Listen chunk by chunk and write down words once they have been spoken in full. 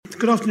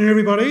Good afternoon,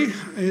 everybody.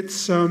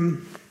 It's a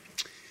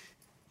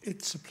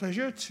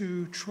pleasure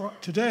to try.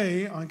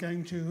 Today, I'm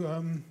going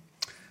to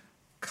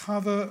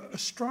cover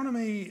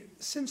astronomy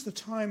since the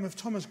time of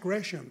Thomas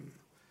Gresham.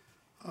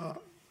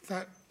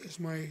 That is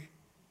my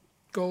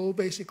goal,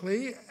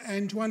 basically.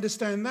 And to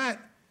understand that,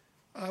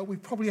 we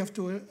probably have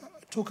to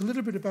talk a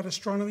little bit about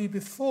astronomy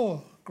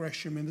before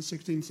Gresham in the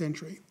 16th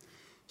century.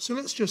 So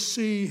let's just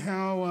see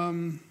how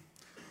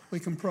we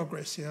can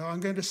progress here.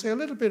 I'm going to say a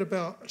little bit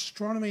about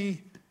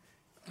astronomy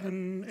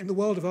and in the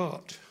world of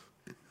art.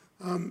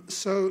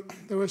 So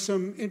there were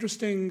some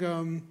interesting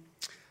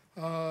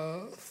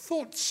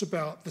thoughts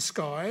about the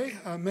sky.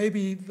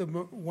 Maybe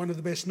one of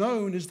the best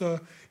known is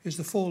the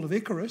fall of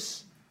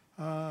Icarus.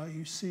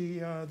 You see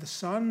the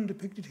sun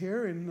depicted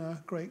here in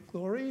great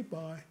glory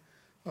by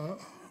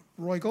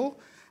Bruegel.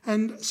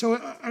 And so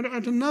and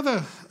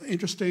another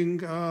interesting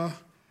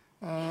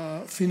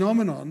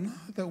phenomenon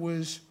that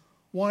was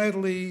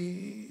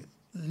widely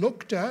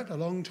looked at a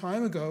long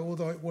time ago,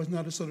 although it wasn't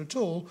understood at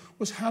all,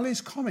 was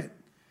Halley's Comet.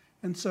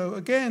 And so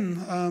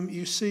again,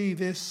 you see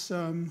this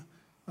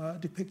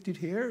depicted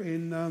here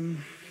in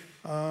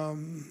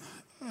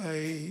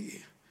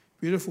a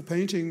beautiful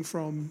painting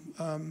from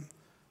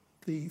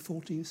the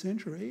 14th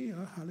century.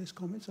 Halley's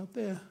Comet's up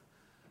there,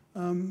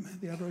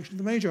 the Adoration of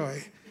the Magi.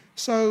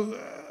 So,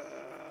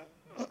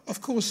 of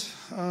course,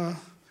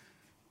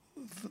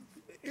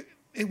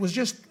 it was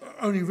just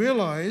only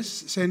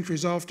realized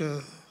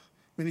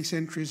many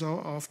centuries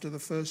after the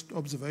first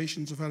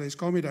observations of Halley's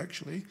Comet,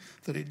 actually,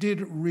 that it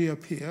did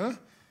reappear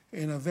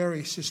in a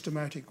very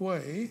systematic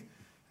way.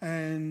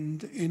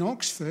 And in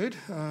Oxford,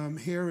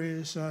 here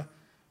is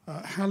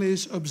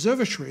Halley's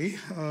Observatory.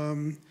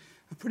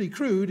 Pretty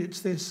crude. It's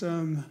this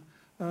room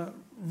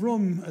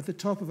at the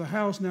top of a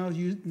house now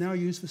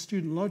used for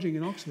student lodging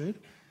in Oxford.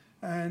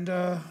 And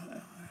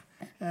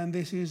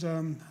this is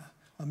a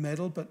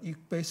medal, but you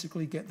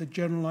basically get the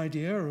general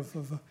idea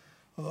of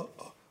a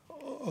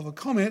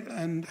comet,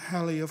 and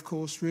Halley, of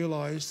course,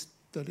 realized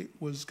that it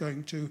was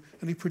going to,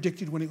 and he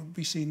predicted when it would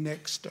be seen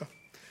next,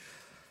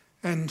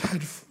 and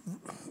had found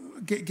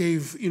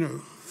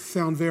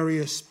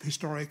various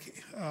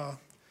historic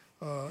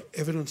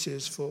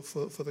evidences for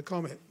the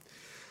comet.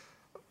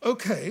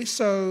 Okay,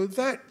 so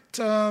that,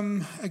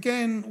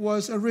 again,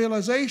 was a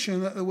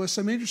realization that there was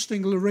some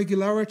interesting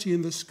irregularity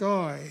in the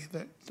sky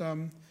that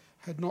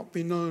had not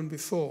been known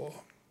before.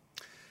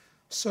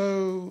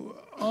 So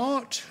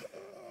art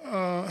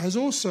has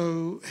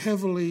also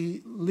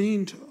heavily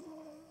leaned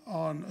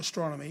on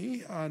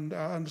astronomy and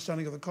our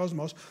understanding of the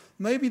cosmos.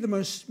 Maybe the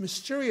most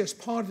mysterious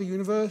part of the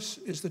universe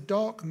is the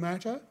dark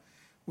matter,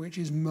 which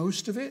is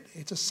most of it.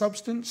 It's a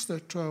substance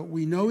that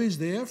we know is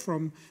there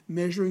from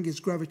measuring its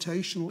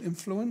gravitational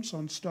influence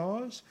on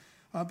stars,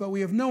 but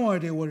we have no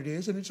idea what it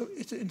is, and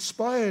it's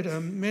inspired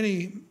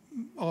many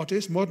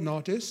artists, modern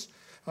artists.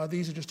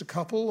 These are just a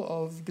couple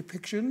of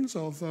depictions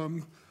of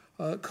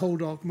cold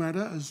dark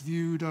matter as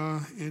viewed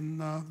in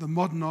the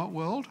modern art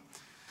world.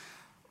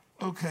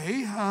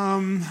 Okay,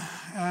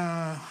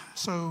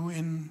 so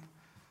in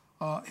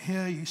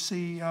here you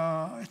see,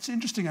 it's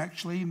interesting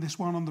actually, in this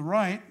one on the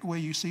right, where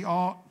you see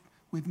art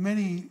with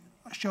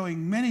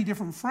showing many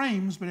different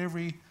frames, but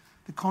the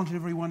content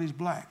of every one is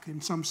black.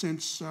 In some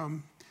sense,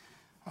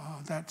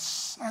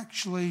 that's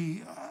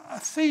actually a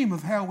theme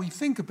of how we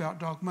think about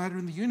dark matter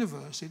in the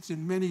universe. It's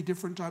in many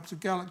different types of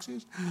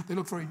galaxies. They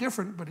look very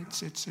different, but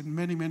it's in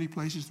many, many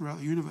places throughout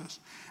the universe.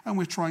 And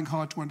we're trying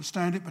hard to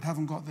understand it, but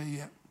haven't got there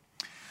yet.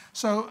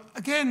 So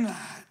again,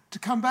 to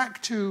come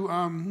back to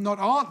not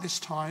art this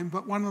time,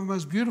 but one of the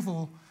most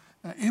beautiful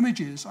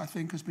images, I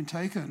think, has been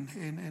taken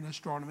in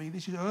astronomy.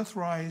 This is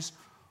Earthrise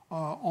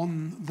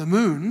on the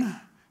moon,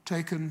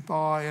 taken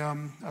by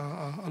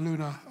a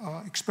lunar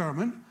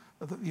experiment.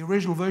 The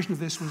original version of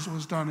this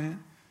was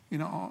done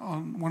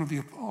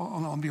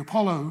on the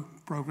Apollo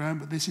program,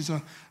 but this is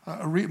a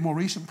more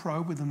recent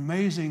probe with an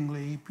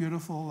amazingly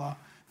beautiful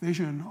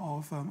vision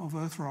of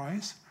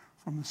Earthrise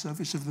from the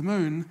surface of the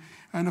moon.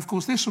 And of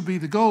course, this will be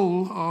the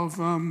goal of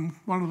one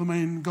of the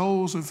main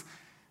goals of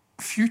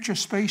future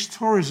space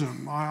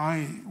tourism.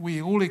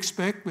 We all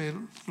expect, we're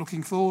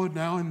looking forward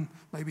now in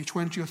maybe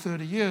 20 or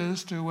 30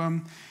 years to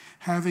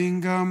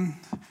having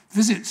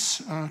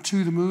visits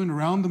to the moon,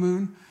 around the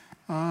moon.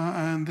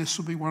 And this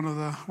will be one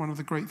of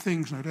the great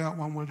things, no doubt,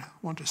 one would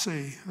want to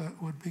see.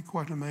 That would be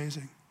quite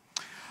amazing.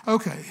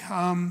 Okay,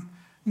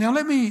 now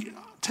let me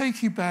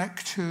take you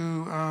back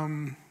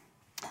to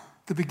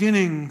the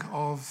beginning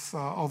of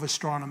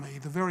astronomy,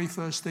 the very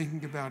first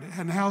thinking about it,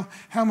 and how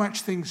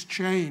much things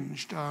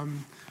changed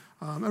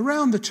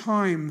around the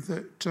time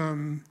that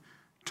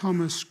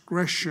Thomas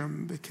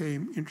Gresham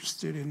became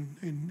interested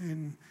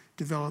in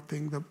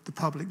developing the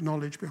public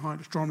knowledge behind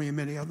astronomy and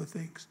many other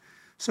things.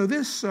 So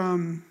this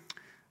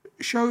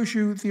shows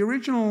you the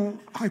original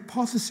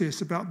hypothesis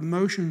about the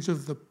motions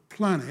of the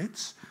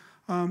planets,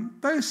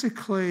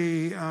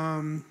 basically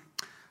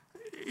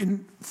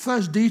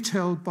first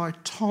detailed by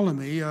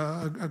Ptolemy,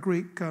 a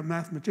Greek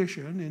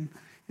mathematician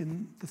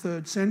in the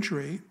 3rd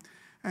century.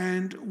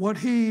 And what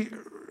he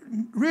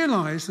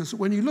realized is that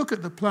when you look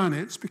at the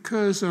planets,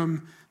 because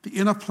the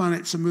inner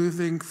planets are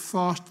moving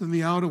faster than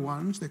the outer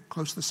ones, they're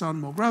close to the sun,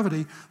 more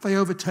gravity, they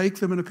overtake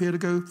them and appear to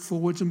go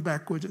forwards and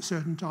backwards at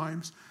certain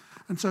times.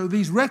 And so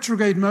these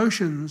retrograde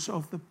motions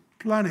of the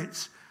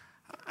planets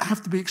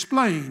have to be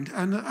explained.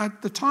 And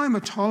at the time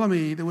of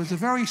Ptolemy, there was a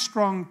very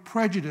strong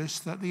prejudice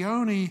that the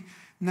only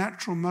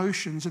natural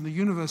motions in the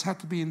universe had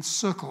to be in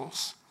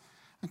circles.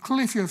 And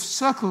clearly, if you have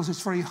circles,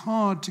 it's very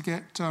hard to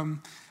get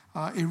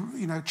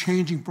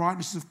changing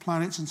brightnesses of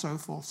planets and so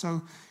forth.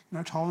 So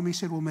Ptolemy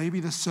said, well, maybe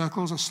the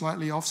circles are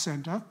slightly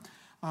off-center,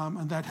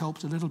 and that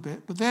helped a little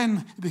bit. But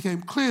then it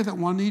became clear that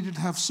one needed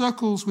to have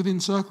circles within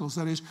circles.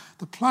 That is,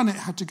 the planet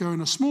had to go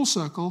in a small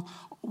circle,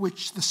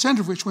 which the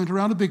center of which went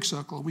around a big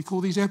circle. We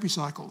call these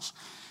epicycles.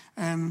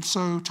 And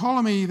so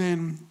Ptolemy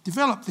then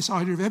developed this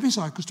idea of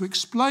epicycles to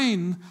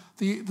explain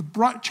the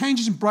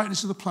changes in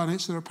brightness of the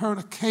planets. There are apparent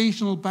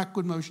occasional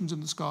backward motions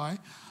in the sky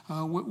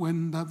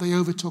when they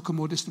overtook a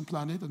more distant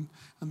planet, and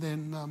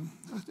then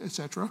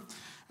etc.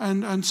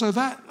 And so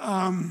that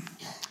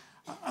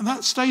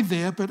stayed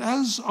there. But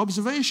as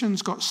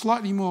observations got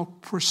slightly more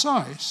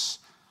precise,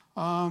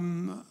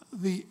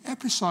 the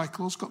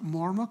epicycles got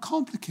more and more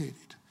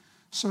complicated.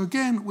 So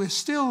again, we're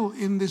still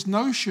in this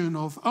notion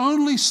of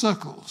only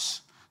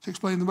circles to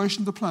explain the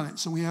motion of the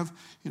planets. And we have,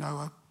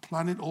 a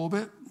planet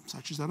orbit,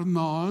 such as that of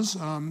Mars,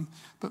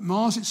 but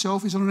Mars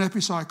itself is on an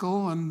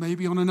epicycle and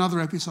maybe on another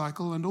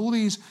epicycle, and all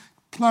these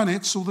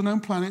planets, all the known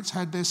planets,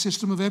 had their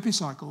system of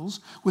epicycles,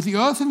 with the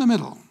Earth in the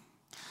middle.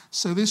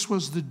 So this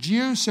was the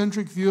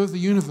geocentric view of the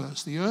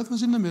universe. The Earth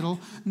was in the middle,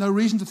 no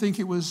reason to think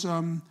it was...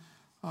 and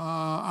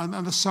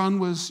the sun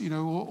was,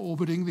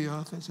 orbiting the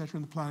Earth, etc.,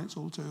 and the planets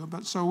all too.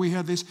 But so we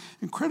had this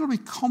incredibly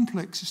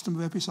complex system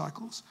of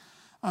epicycles.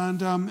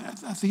 And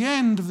at the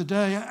end of the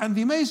day, and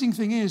the amazing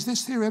thing is,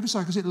 this theory of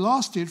epicycles, it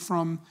lasted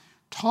from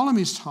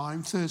Ptolemy's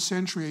time, 3rd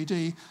century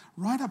AD,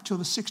 right up till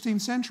the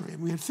 16th century.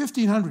 And we had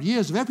 1,500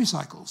 years of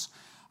epicycles.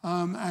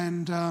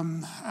 And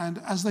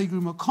as they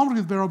grew more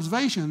complicated with their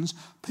observations,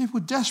 people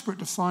were desperate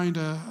to find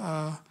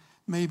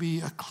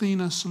maybe a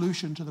cleaner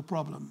solution to the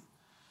problem.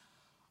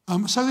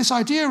 So this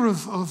idea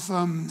of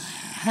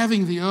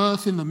having the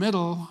Earth in the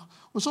middle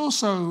was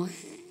also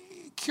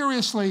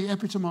curiously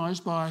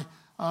epitomized by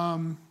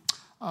an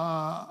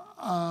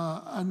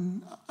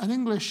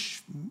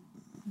English,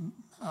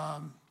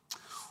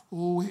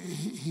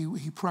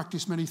 he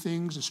practiced many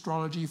things,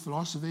 astrology,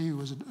 philosophy, he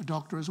was a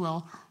doctor as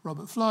well,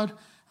 Robert Flood.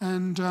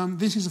 And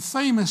this is a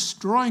famous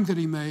drawing that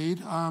he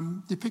made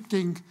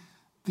depicting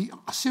the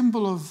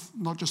symbol of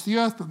not just the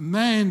Earth, but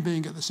man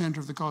being at the center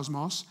of the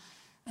cosmos.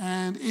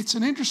 And it's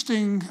an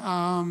interesting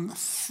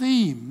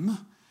theme,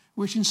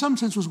 which in some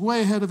sense was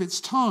way ahead of its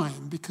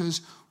time,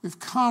 because we've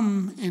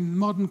come in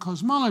modern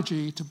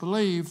cosmology to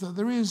believe that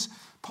there is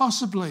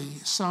possibly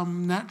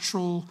some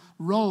natural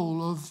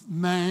role of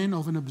man,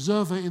 of an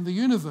observer in the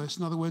universe.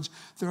 In other words,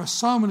 there are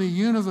so many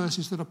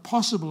universes that are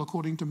possible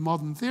according to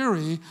modern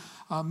theory.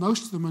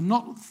 Most of them are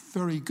not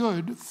very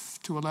good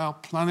to allow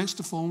planets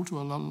to form, to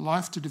allow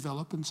life to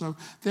develop. And so,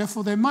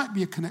 therefore, there might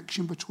be a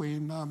connection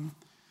between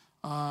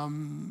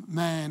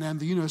man and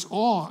the universe,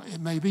 or it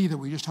may be that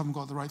we just haven't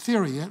got the right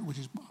theory yet, which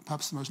is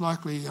perhaps the most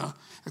likely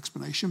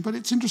explanation. But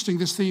it's interesting,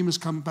 this theme has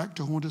come back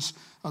to haunt us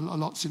a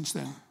lot since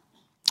then.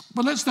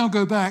 But let's now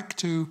go back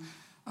to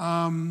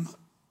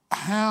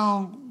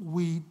how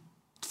we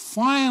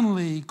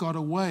finally got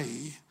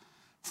away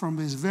from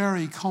this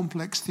very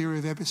complex theory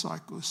of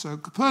epicycles. So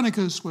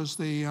Copernicus was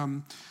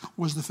the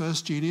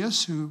first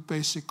genius who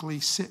basically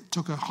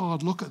took a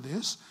hard look at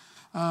this,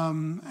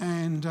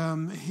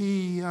 and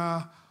he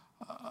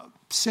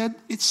said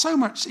it's so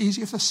much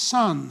easier if the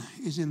sun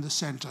is in the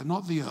center,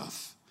 not the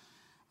Earth.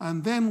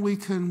 And then we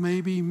can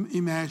maybe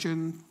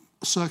imagine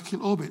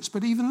circular orbits.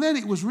 But even then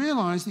it was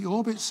realized the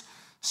orbits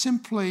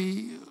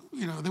simply,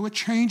 there were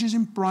changes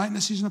in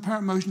brightnesses and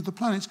apparent motion of the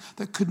planets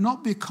that could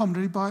not be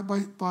accommodated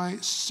by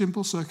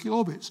simple circular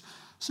orbits.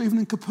 So even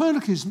in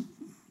Copernicus'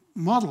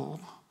 model,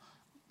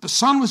 the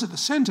sun was at the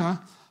center,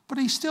 but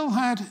he still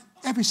had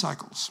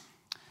epicycles.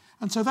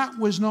 And so that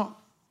was not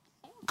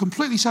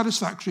completely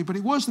satisfactory, but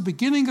it was the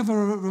beginning of a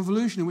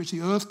revolution in which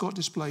the Earth got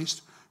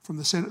displaced from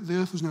the center. The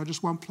Earth was now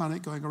just one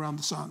planet going around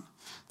the sun.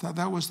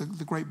 That was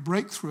the great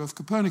breakthrough of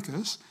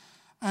Copernicus.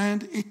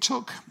 And it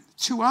took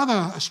two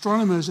other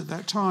astronomers at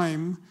that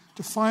time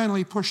to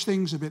finally push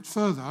things a bit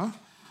further.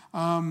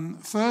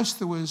 First,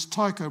 there was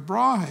Tycho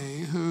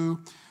Brahe, who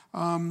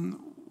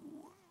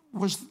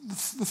was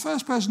the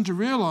first person to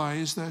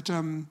realize that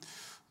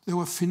there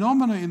were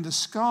phenomena in the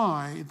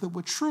sky that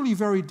were truly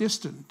very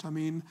distant. I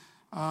mean,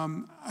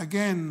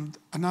 again,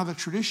 another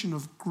tradition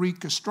of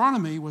Greek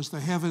astronomy was the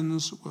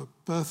heavens were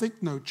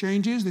perfect, no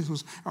changes. This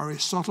was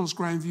Aristotle's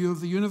grand view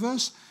of the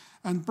universe.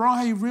 And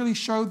Brahe really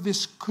showed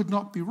this could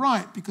not be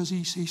right because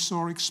he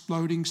saw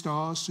exploding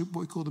stars,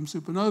 what we call them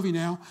supernovae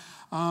now,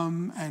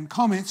 and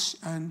comets,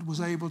 and was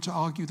able to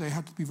argue they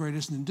had to be very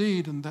distant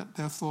indeed, and that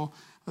therefore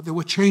there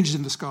were changes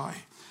in the sky.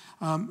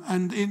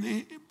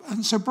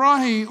 And so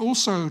Brahe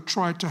also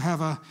tried to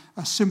have a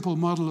simple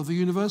model of the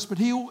universe, but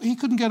he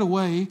couldn't get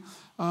away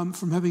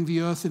from having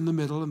the Earth in the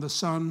middle and the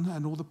sun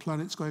and all the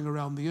planets going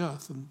around the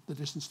Earth and the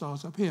distant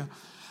stars up here.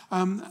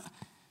 And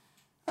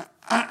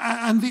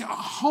the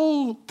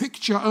whole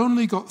picture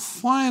only got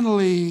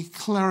finally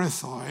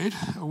clarified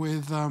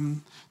with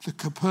the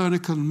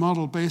Copernican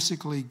model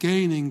basically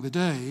gaining the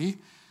day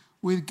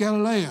with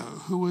Galileo,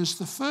 who was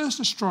the first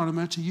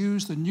astronomer to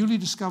use the newly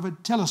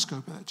discovered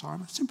telescope at that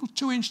time, a simple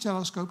 2-inch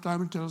telescope,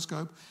 diamond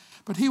telescope.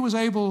 But he was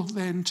able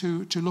then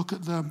to look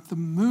at the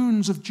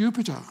moons of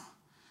Jupiter.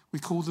 We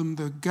call them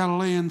the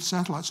Galilean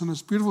satellites. And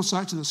there's beautiful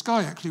sights in the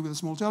sky, actually, with a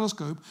small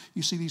telescope.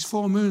 You see these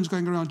 4 moons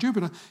going around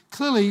Jupiter.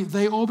 Clearly,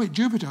 they orbit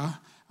Jupiter,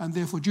 and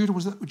therefore Jupiter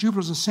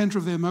was the center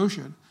of their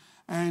motion.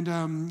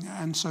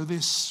 And so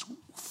this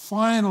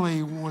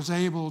finally was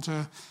able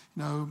to,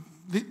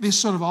 this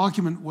sort of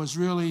argument was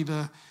really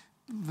the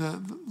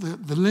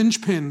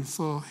linchpin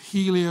for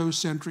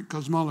heliocentric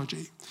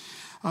cosmology.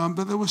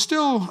 But there was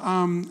still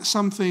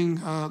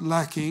something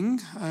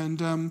lacking,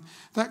 and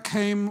that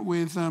came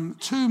with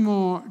 2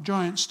 more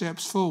giant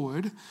steps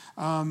forward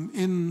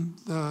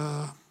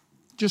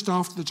just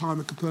after the time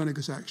of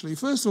Copernicus, actually.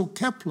 First of all,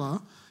 Kepler,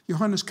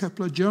 Johannes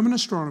Kepler, German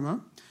astronomer,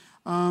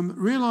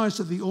 realized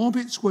that the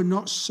orbits were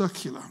not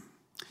circular.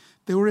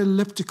 They were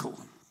elliptical.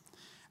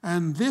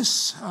 And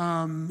this,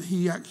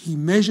 he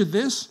measured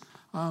this,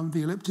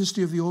 the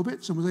ellipticity of the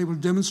orbits, and was able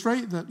to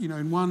demonstrate that,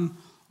 in one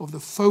of the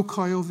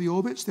foci of the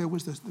orbits, there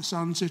was the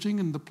sun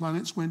sitting and the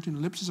planets went in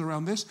ellipses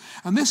around this.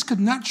 And this could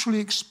naturally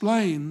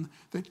explain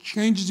the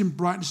changes in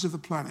brightness of the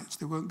planets.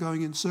 They weren't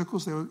going in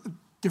circles, they were at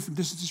different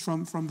distances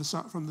from the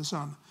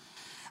sun.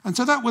 And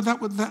so that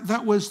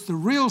was the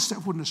real step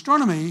forward in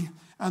astronomy.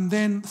 And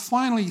then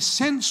finally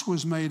sense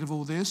was made of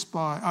all this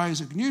by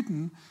Isaac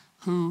Newton,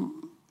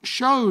 who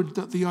showed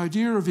that the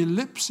idea of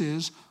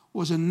ellipses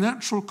was a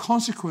natural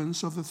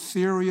consequence of the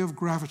theory of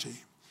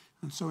gravity.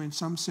 And so in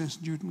some sense,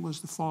 Newton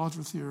was the father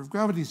of the theory of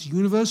gravity, this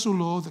universal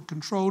law that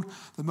controlled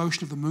the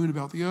motion of the moon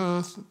about the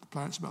Earth, the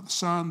planets about the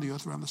sun, the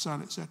Earth around the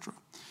sun, etc.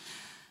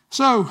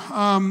 So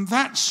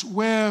that's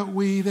where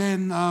we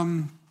then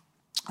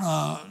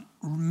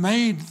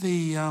made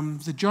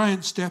the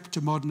giant step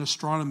to modern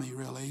astronomy,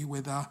 really,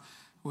 with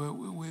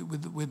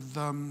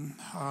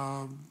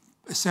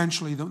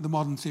essentially the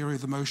modern theory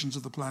of the motions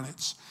of the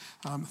planets,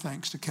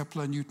 thanks to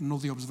Kepler, Newton, all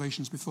the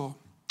observations before.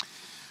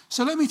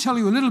 So let me tell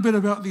you a little bit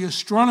about the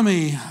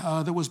astronomy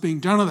that was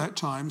being done at that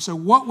time. So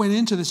what went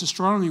into this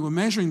astronomy were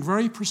measuring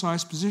very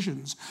precise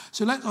positions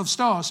of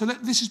stars.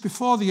 This is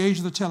before the age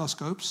of the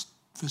telescopes,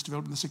 first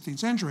developed in the 16th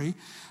century.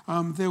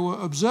 There were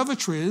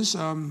observatories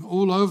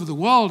all over the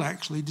world,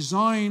 actually,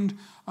 designed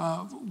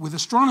with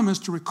astronomers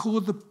to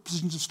record the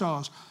positions of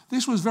stars.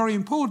 This was very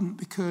important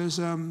because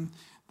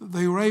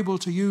they were able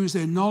to use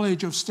their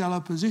knowledge of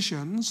stellar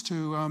positions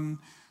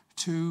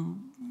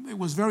it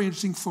was very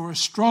interesting for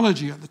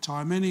astrology at the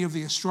time. Many of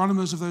the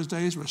astronomers of those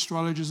days were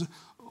astrologers.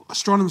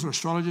 Astronomers were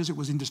astrologers. It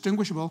was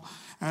indistinguishable.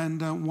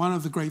 And one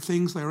of the great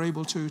things they were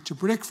able to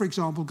predict, for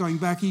example, going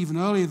back even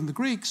earlier than the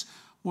Greeks,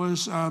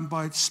 was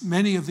by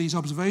many of these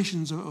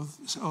observations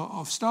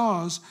of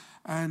stars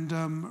and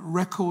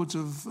records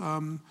of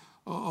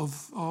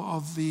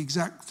the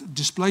exact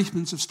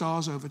displacements of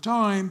stars over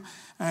time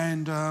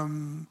and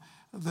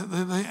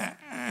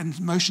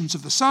motions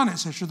of the sun,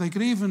 etc. They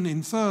could even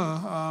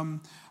infer,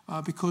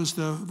 because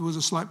there was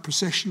a slight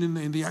precession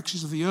in the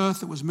axis of the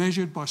Earth that was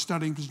measured by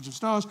studying positions of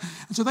stars.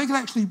 And so they could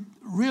actually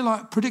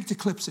predict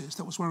eclipses.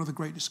 That was one of the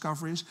great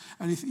discoveries.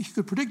 And if you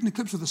could predict an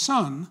eclipse of the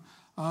sun,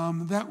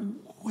 that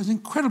was an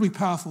incredibly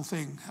powerful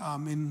thing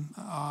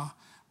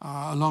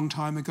a long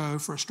time ago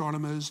for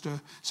astronomers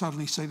to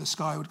suddenly say the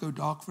sky would go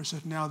dark for a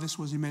certain hour. This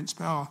was immense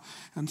power.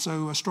 And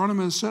so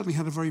astronomers certainly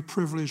had a very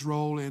privileged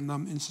role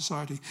in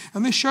society.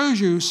 And this shows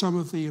you some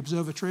of the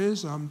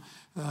observatories.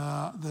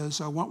 There's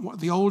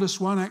the oldest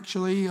one,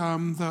 actually,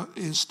 that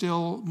is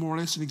still more or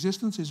less in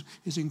existence,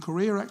 is in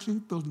Korea, actually,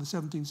 built in the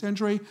 17th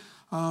century.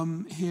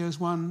 Here's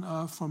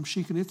one from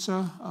Chichen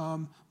Itza,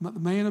 the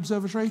main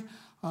observatory.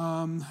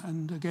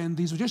 And again,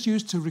 these were just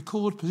used to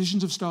record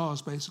positions of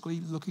stars,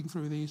 basically, looking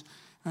through these,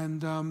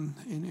 and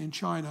in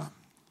China.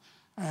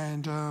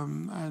 And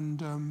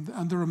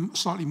there are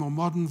slightly more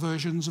modern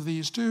versions of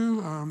these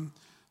too.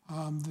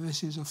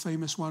 This is a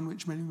famous one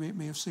which many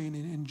may have seen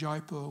in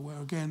Jaipur,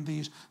 where again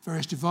these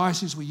various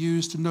devices were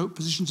used to note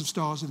positions of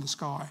stars in the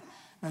sky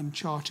and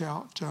chart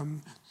out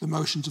the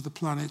motions of the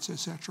planets,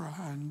 etc.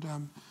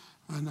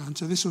 And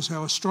so this was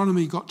how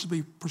astronomy got to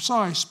be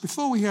precise.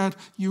 Before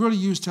you really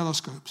used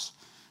telescopes.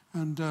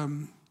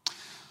 And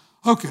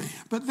okay,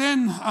 but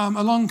then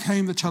along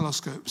came the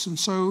telescopes, and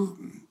so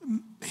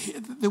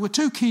there were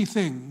 2 key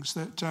things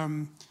that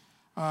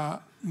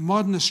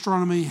modern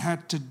astronomy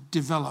had to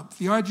develop.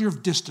 The idea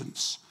of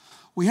distance.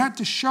 They had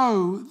to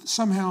show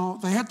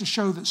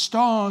that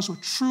stars were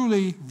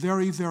truly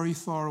very, very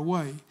far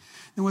away.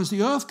 Now, as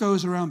the Earth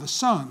goes around the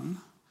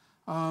sun,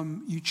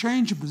 you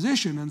change your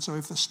position, and so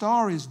if the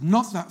star is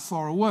not that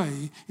far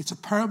away, its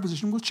apparent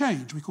position will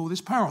change. We call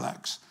this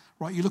parallax.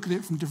 right? You look at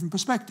it from different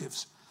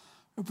perspectives.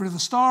 But if the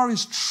star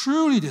is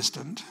truly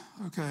distant,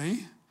 okay,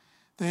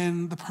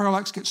 then the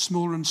parallax gets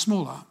smaller and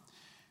smaller.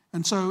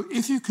 And so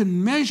if you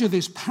can measure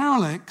this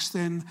parallax,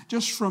 then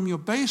just from your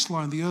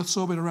baseline, the Earth's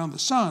orbit around the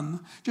sun,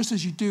 just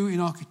as you do in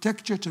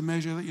architecture to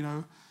measure,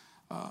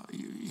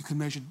 you can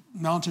measure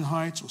mountain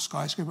heights or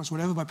skyscrapers,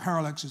 whatever, by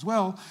parallax as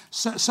well.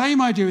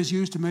 Same idea is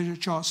used to measure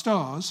chart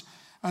stars.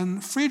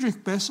 And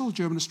Friedrich Bessel,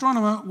 German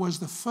astronomer, was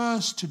the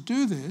first to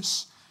do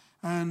this.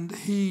 And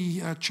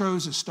he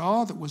chose a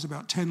star that was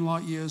about 10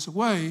 light years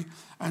away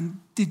and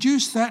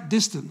deduced that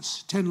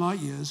distance, 10 light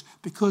years,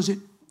 because it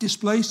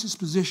displaced its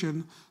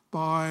position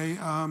by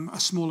a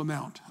small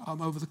amount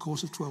over the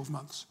course of 12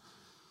 months.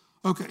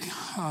 Okay,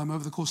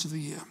 over the course of the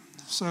year.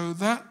 So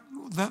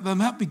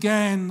that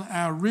began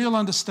our real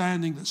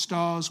understanding that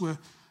stars were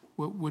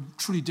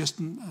truly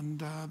distant,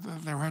 and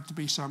there had to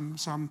be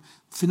some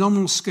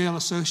phenomenal scale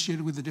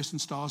associated with the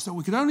distant stars that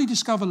we could only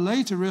discover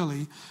later,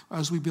 really,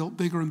 as we built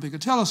bigger and bigger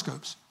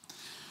telescopes.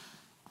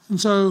 And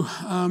so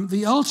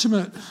the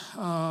ultimate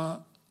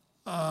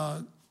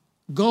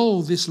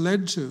goal this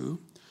led to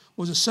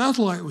was a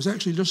satellite that was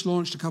actually just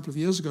launched a couple of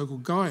years ago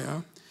called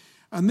Gaia,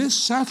 and this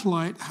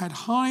satellite had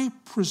high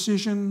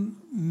precision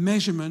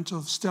measurement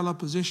of stellar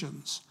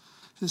positions.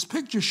 This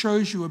picture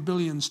shows you 1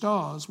 billion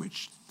stars,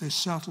 which this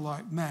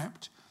satellite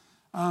mapped,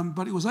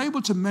 but it was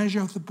able to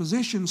measure the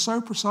position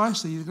so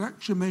precisely that it could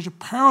actually measure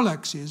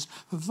parallaxes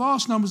for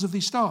vast numbers of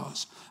these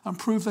stars and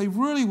prove they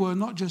really were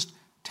not just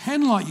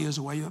 10 light years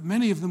away, but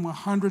many of them were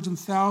hundreds and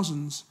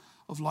thousands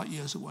of light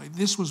years away.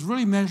 This was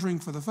really measuring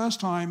for the first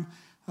time,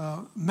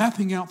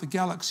 mapping out the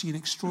galaxy in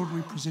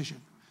extraordinary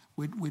precision.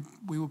 We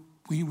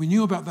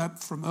knew about that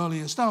from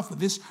earlier stuff, but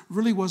this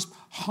really was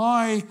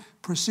high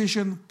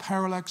precision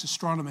parallax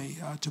astronomy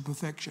to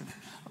perfection.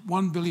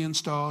 1 billion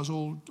stars,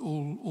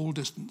 all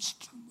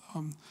distanced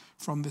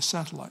from this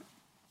satellite.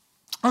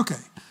 Okay,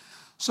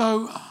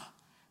 so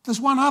there's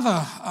one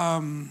other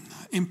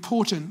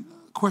important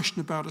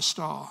question about a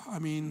star. I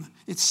mean,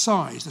 its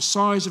size, the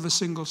size of a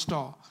single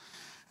star.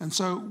 And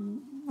so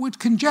we'd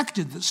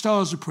conjectured that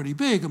stars are pretty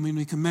big. I mean,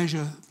 we can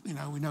measure,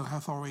 we know how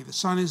far away the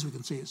sun is, we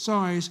can see its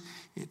size.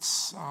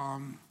 It's,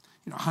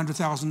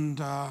 100,000,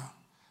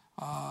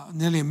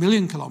 nearly 1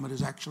 million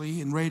kilometers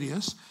actually in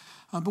radius.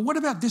 But what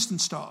about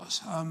distant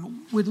stars?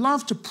 We'd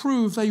love to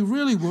prove they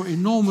really were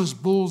enormous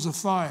balls of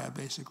fire,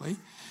 basically.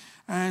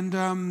 And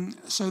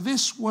so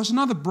this was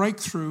another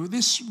breakthrough,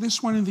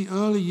 this one in the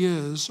early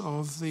years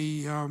of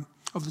the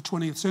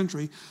 20th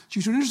century,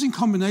 due to an interesting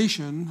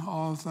combination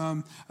of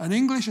an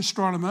English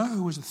astronomer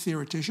who was a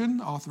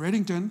theoretician, Arthur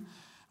Eddington,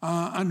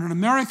 and an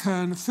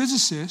American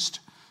physicist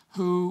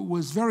who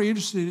was very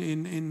interested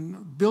in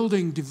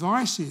building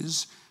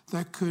devices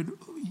that could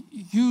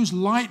use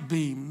light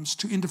beams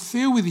to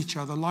interfere with each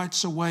other.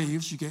 Lights are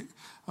waves. You get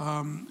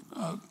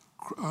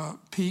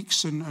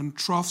peaks and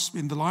troughs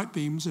in the light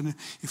beams, and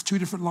if two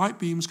different light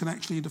beams can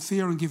actually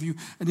interfere and give you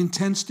an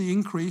intensity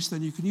increase,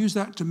 then you can use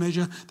that to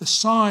measure the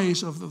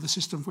size of the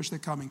system from which they're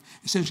coming,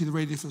 essentially the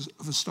radius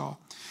of a star.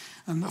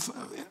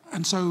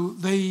 And so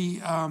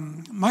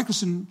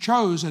Michelson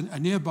chose a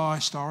nearby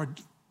star.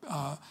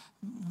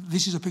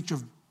 This is a picture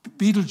of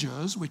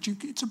Betelgeuse,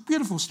 it's a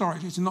beautiful star.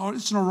 It's an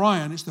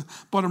Orion. It's the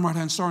bottom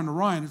right-hand star in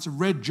Orion. It's a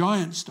red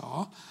giant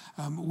star.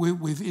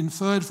 We've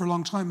inferred for a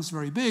long time it's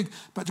very big,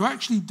 but to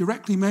actually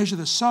directly measure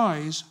the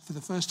size for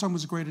the first time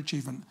was a great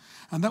achievement.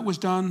 And that was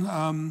done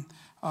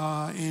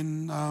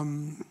in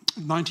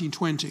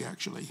 1920,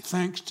 actually,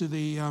 thanks to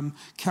the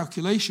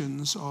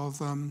calculations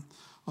of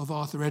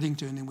Arthur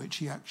Eddington, in which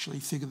he actually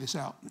figured this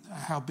out,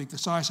 how big the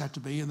size had to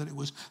be, and that it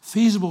was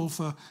feasible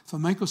for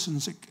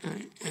Michelson's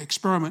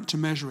experiment to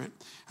measure it.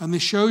 And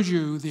this shows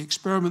you the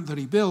experiment that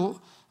he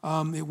built.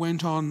 It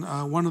went on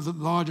one of the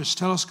largest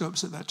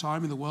telescopes at that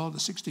time in the world, a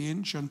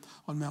 60-inch on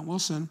Mount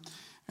Wilson,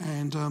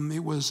 and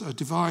it was a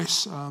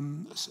device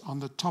on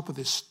the top of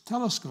this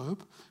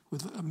telescope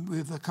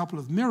with a couple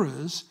of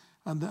mirrors,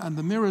 and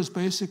the mirrors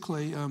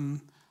basically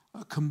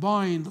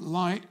combined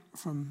light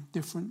from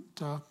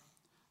different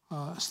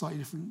slightly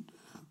different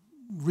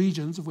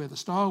regions of where the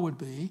star would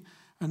be,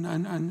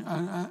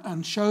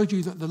 and showed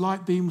you that the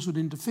light beams would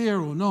interfere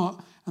or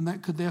not, and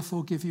that could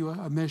therefore give you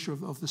a measure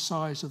of the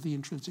size of the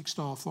intrinsic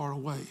star far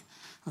away.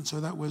 And so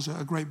that was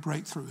a great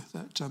breakthrough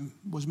that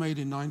was made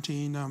in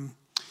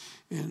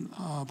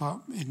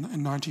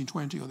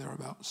 1920 or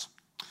thereabouts.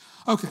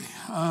 Okay,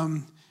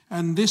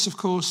 and this, of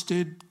course,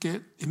 did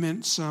get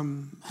immense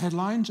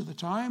headlines at the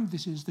time.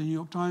 This is the New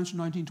York Times from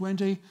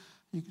 1920.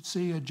 You could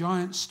see a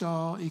giant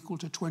star equal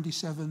to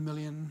 27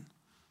 million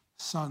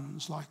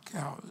suns like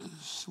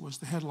ours was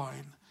the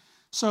headline.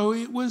 So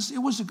it was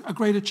a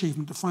great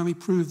achievement to finally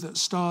prove that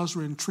stars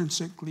were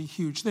intrinsically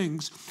huge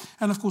things.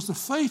 And of course, the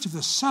fate of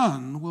the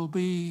sun will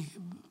be,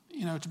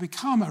 to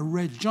become a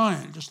red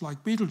giant, just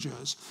like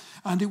Betelgeuse.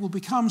 And it will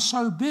become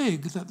so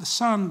big that the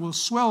sun will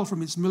swell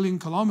from its 1 million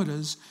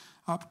kilometers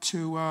up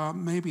to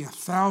maybe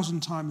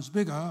 1,000 times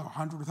bigger, or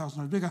 100,000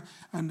 times bigger,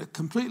 and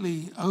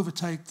completely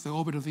overtake the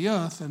orbit of the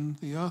Earth, and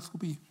the Earth will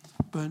be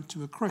burnt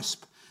to a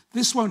crisp.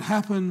 This won't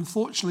happen,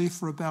 fortunately,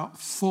 for about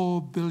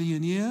 4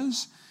 billion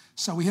years.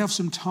 So we have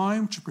some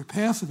time to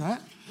prepare for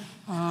that.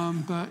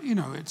 But, you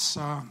know, it's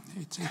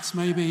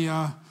maybe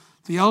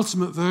the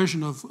ultimate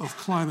version of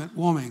climate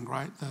warming,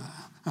 right?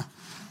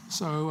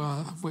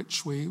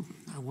 Which we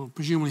will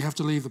presumably have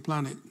to leave the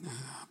planet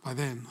by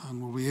then,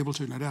 and we'll be able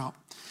to, no doubt.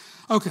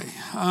 Okay.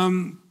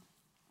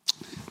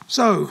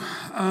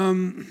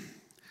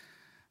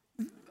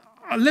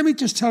 Let me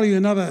just tell you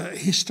another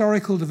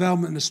historical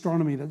development in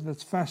astronomy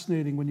that's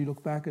fascinating when you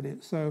look back at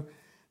it. So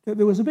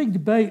there was a big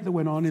debate that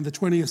went on in the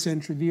 20th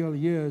century, the early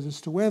years, as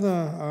to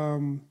whether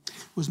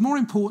it was more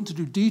important to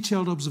do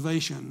detailed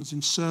observations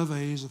in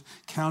surveys of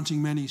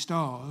counting many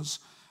stars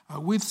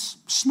with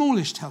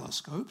smallish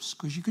telescopes,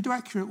 because you could do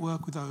accurate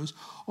work with those,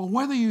 or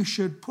whether you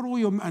should put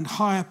and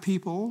hire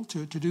people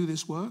to do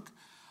this work,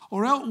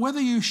 or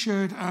whether you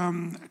should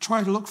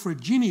try to look for a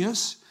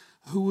genius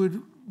who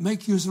would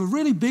make use of a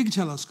really big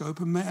telescope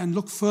and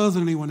look further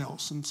than anyone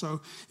else. And so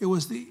it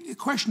was the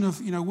question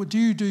of, you know, do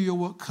you do your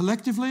work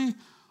collectively,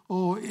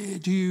 or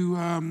do you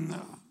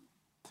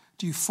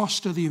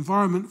foster the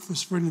environment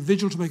for an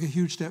individual to make a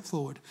huge step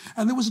forward?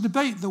 And there was a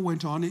debate that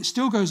went on. It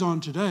still goes on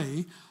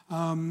today,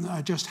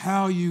 just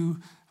how you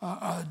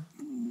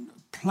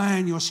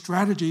plan your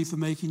strategy for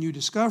making new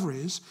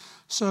discoveries.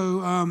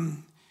 So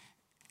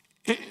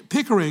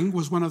Pickering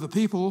was one of the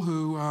people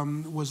who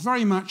was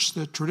very much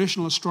the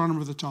traditional astronomer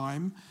of the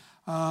time.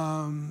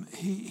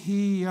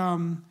 He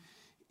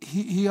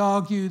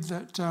argued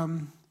that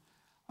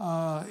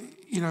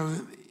you know,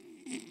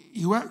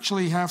 you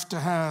actually have to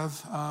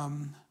have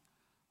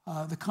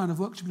the kind of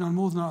work to be done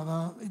more than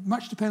other. It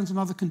much depends on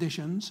other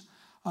conditions.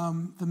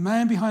 The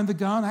man behind the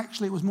gun,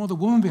 actually, it was more the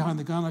woman behind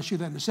the gun. I'll show you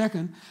that in a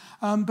second.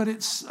 But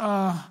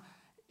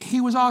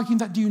he was arguing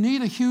that, do you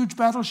need a huge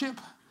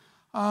battleship?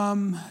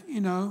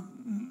 You know,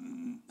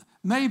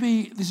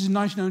 maybe, this is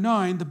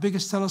 1909, the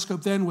biggest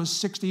telescope then was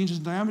 60 inches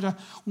in diameter.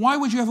 Why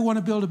would you ever want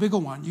to build a bigger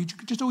one? You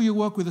just do your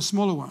work with the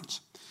smaller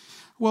ones.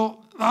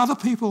 Well, other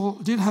people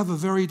did have a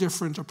very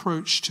different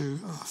approach to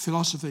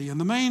philosophy, and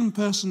the main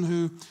person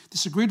who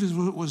disagreed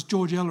with it was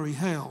George Ellery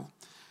Hale.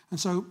 And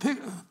so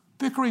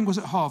Pickering was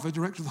at Harvard,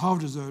 director of the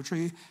Harvard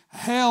Observatory.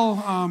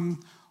 Hale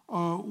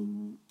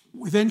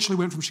eventually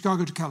went from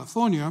Chicago to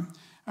California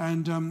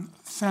and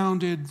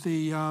founded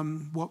the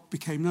what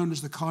became known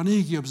as the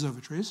Carnegie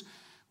Observatories,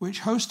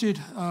 which hosted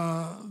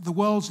the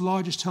world's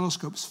largest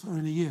telescopes for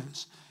many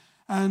years.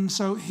 And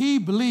so he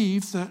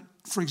believed that,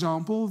 for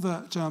example,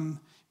 that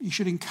you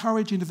should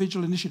encourage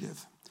individual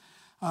initiative.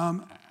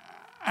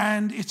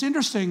 And it's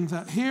interesting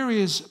that here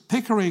is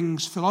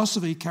Pickering's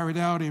philosophy carried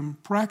out in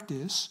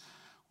practice,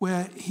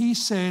 where he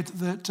said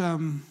that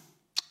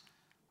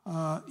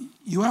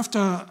you have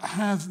to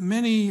have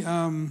many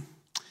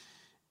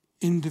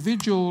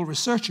individual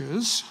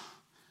researchers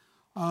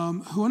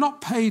who are not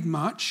paid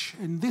much.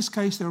 In this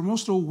case, they're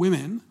almost all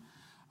women.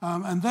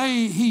 And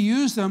he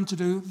used them to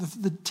do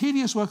the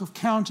tedious work of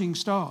counting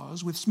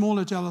stars with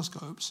smaller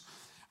telescopes.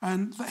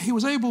 And he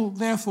was able,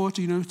 therefore,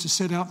 to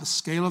set out the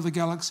scale of the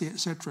galaxy,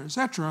 etc.,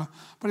 etc.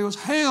 But it was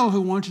Hale who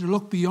wanted to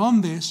look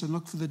beyond this and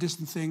look for the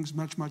distant things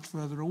much, much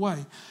further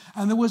away.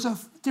 And there was a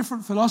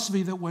different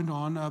philosophy that went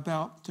on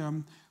about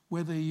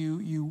whether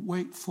you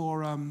wait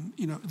for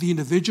the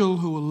individual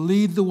who will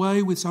lead the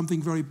way with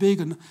something very big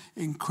and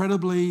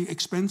incredibly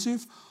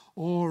expensive,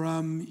 or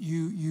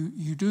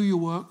you do your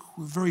work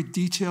very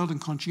detailed and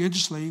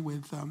conscientiously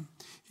with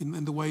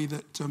in the way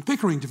that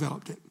Pickering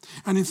developed it.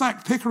 And in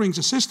fact, Pickering's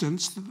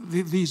assistants,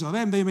 these are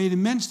them, they made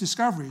immense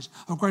discoveries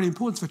of great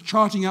importance for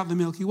charting out the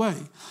Milky Way.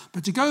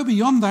 But to go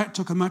beyond that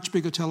took a much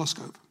bigger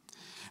telescope.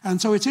 And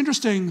so it's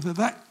interesting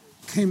that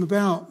came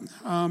about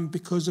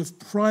because of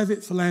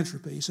private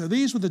philanthropy. So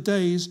these were the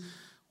days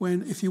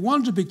when, if you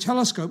wanted a big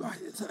telescope,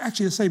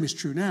 actually the same is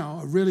true now,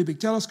 a really big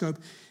telescope,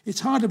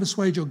 it's hard to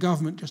persuade your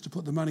government just to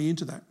put the money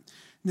into that.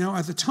 Now,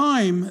 at the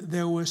time,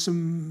 there were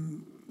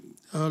some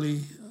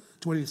early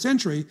 20th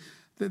century,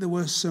 that there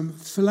were some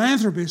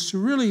philanthropists who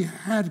really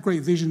had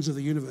great visions of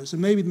the universe.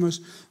 And maybe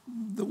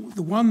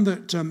the one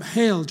that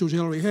George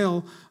Ellery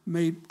Hale,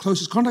 made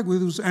closest contact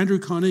with was Andrew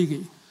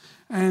Carnegie.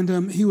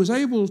 And he was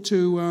able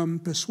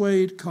to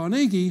persuade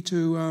Carnegie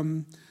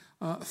to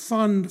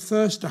fund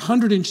first a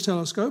 100-inch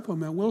telescope on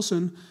Mount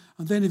Wilson,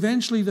 and then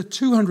eventually the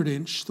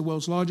 200-inch, the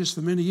world's largest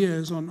for many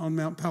years, on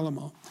Mount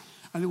Palomar.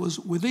 And it was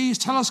with these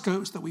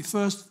telescopes that we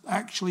first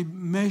actually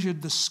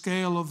measured the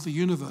scale of the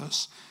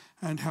universe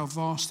and how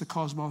vast the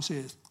cosmos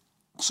is.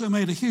 So it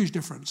made a huge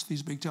difference,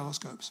 these big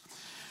telescopes.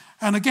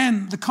 And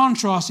again, the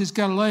contrast is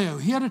Galileo.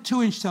 He had a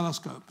 2-inch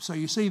telescope. So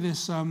you see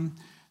this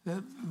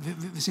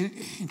this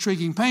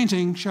intriguing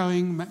painting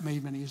showing,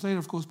 made many years later,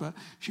 of course, but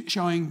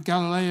showing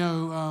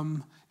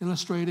Galileo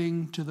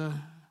illustrating to the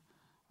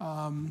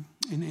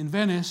in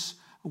Venice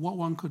what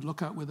one could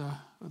look at with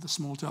a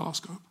small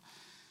telescope.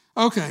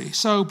 Okay,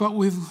 so but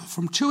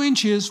from 2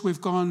 inches,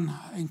 we've gone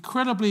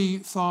incredibly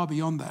far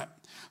beyond that.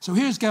 So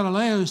here's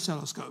Galileo's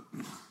telescope,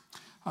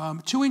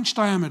 2-inch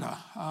diameter.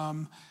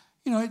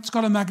 It's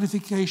got a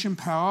magnification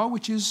power,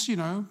 which is,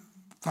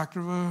 factor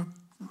of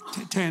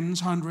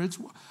tens, hundreds,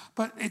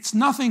 but it's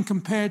nothing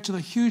compared to the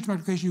huge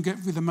magnification you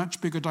get with a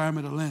much bigger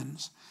diameter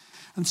lens.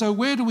 And so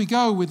where do we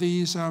go with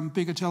these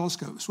bigger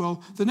telescopes?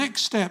 Well, the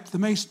next step, the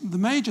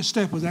major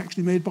step was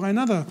actually made by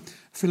another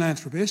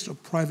philanthropist, or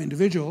private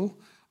individual,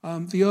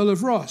 the Earl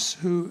of Rosse,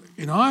 who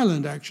in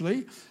Ireland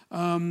actually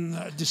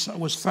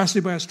was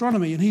fascinated by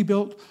astronomy, and he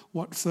built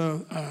what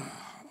for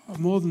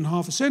more than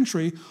half a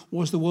century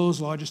was the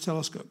world's largest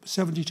telescope,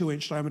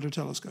 72-inch diameter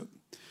telescope.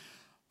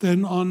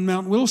 Then on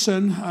Mount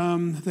Wilson,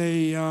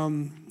 they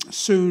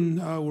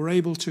soon were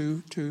able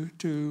to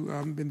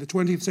in the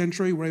 20th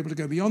century, were able to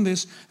go beyond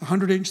this,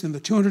 100-inch, then the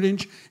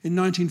 200-inch in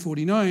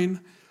 1949.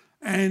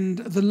 And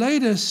the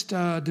latest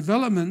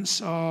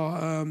developments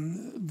are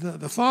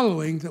the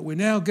following, that we're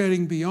now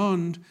getting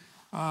beyond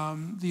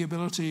the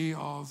ability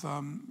of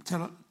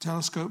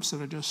telescopes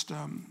that are just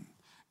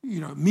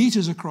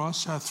meters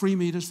across, 3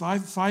 meters,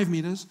 5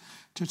 meters,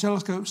 to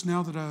telescopes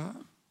now that are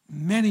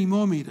many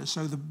more meters.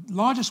 So the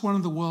largest one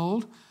in the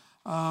world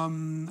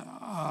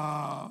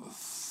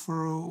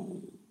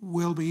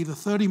will be either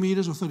 30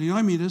 meters or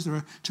 39 meters. There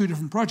are two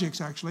different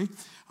projects, actually.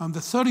 The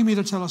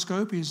 30-meter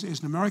telescope is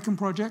an American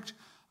project,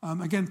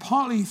 again,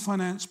 partly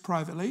financed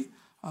privately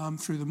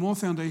through the Moore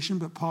Foundation,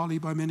 but partly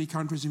by many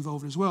countries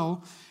involved as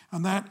well.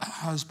 And that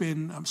has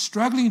been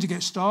struggling to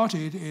get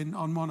started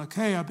on Mauna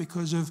Kea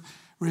because of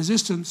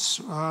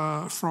resistance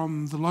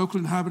from the local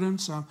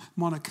inhabitants.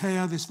 Mauna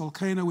Kea, this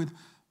volcano with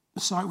a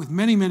site with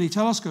many, many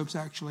telescopes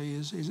actually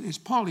is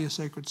partly a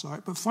sacred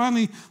site. But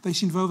finally, they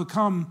seem to have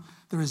overcome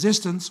the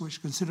resistance, which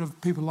consider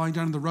people lying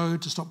down in the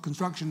road to stop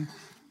construction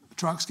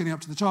trucks getting up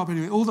to the top.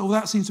 Anyway, all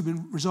that seems to have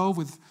been resolved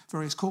with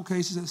various court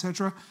cases,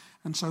 etc.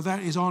 And so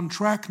that is on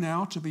track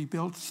now to be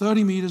built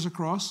 30 meters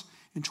across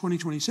in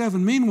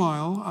 2027.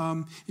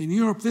 Meanwhile, in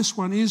Europe, this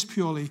one is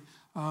purely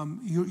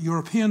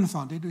European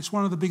funded. It's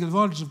one of the big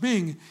advantages of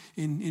being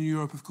in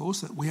Europe, of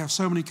course, that we have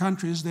so many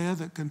countries there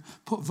that can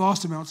put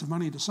vast amounts of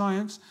money into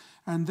science.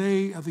 And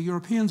the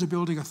Europeans are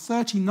building a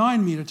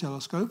 39-meter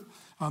telescope,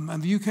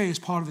 and the UK is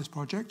part of this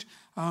project,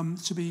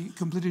 to be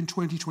completed in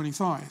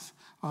 2025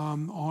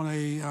 on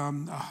a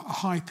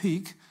high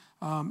peak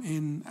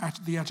at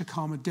the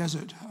Atacama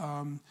Desert,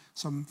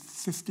 some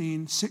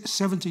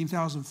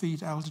 17,000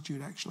 feet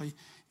altitude, actually,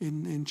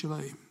 in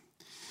Chile.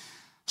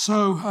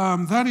 So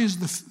that is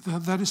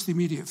the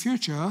immediate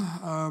future.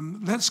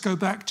 Let's go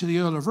back to the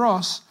Earl of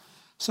Rosse.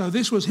 So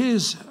this was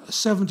his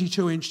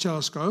 72-inch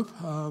telescope,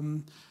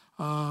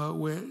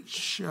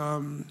 which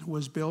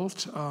was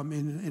built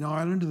in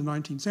Ireland in the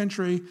 19th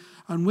century.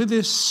 And with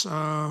this,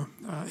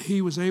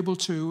 he was able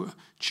to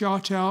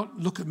chart out,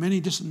 look at many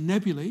distant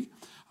nebulae.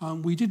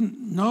 We didn't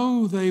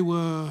know they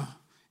were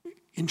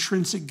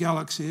intrinsic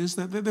galaxies.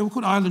 They were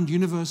called island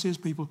universes.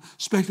 People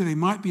speculated they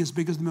might be as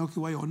big as the Milky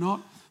Way or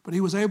not. But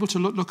he was able to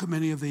look at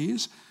many of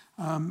these.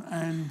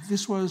 And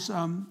this was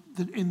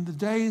in the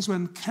days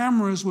when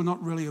cameras were not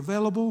really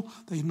available.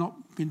 They had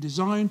not been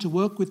designed to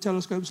work with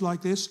telescopes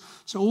like this.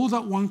 So all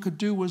that one could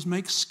do was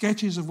make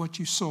sketches of what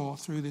you saw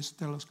through this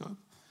telescope.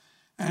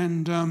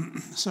 And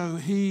so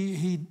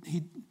and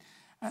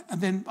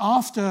then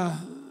after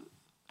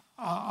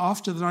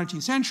the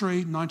 19th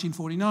century,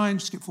 1949,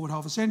 skip forward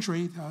half a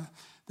century,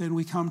 then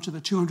we come to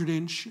the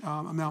 200-inch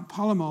Mount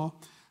Palomar,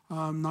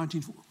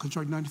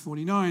 constructed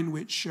 1949,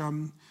 which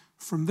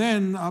from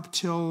then up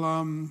till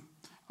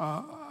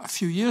a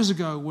few years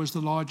ago was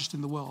the largest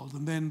in the world.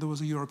 And then there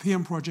was a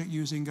European project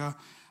using,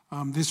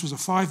 this was a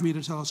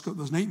 5-meter telescope.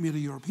 There was an 8-meter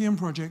European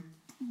project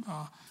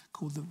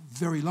called the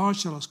Very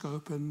Large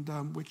Telescope, and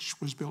which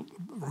was built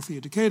roughly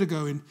a decade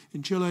ago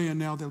in Chile, and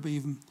now there'll be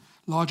even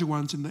larger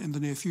ones in the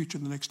near future,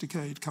 in the next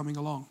decade, coming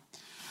along.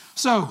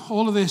 So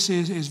all of this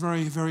is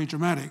very, very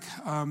dramatic.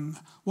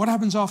 What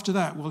happens after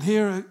that? Well,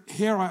 here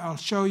I'll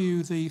show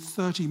you the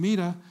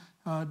 30-meter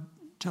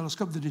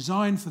telescope, the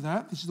design for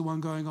that. This is the one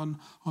going on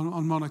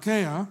Mauna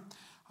Kea.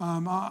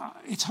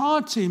 It's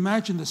hard to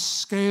imagine the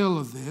scale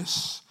of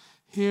this.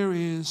 Here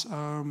is,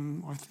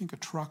 I think, a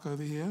truck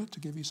over here to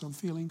give you some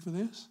feeling for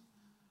this.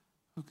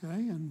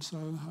 Okay, and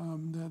so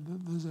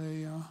there's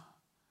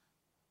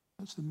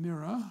that's the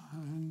mirror,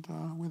 and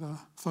with a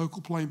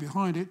focal plane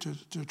behind it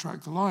to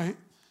attract the light.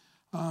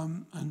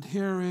 And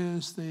here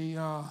is the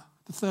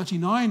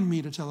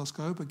 39-meter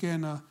telescope,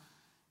 again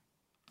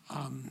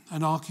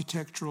an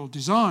architectural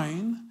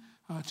design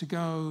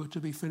to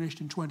be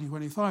finished in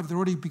 2025. They've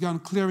already begun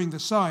clearing the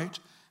site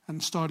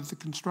and started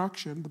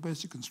the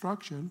basic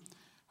construction.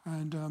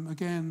 And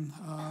again,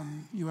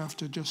 you have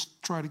to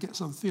just try to get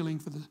some feeling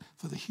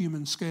for the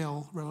human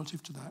scale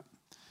relative to that.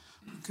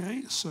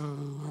 Okay, so.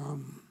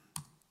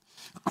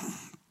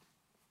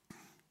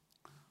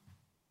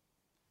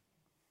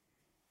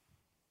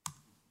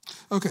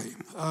 Okay,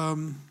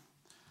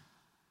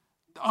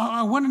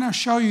 I want to now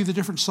show you the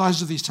different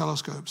sizes of these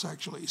telescopes,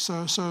 actually.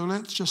 So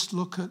let's just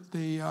look at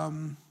the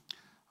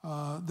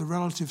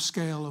relative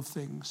scale of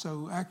things.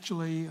 So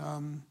actually,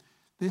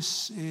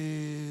 this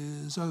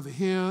is over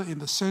here in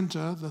the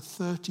center, the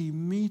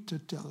 30-meter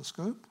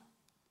telescope.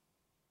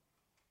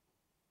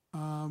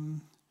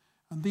 And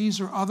And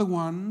these are other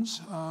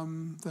ones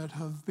that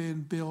have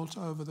been built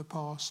over the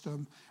past,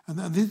 and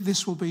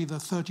this will be the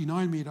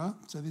 39-meter.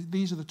 So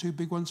these are the two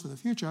big ones for the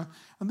future.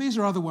 And these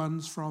are other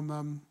ones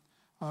from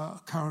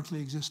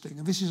currently existing.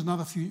 And this is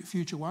another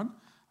future one.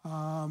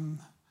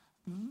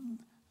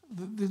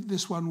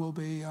 This one will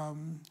be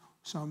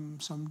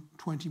some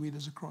 20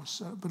 meters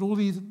across. But all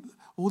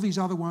these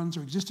other ones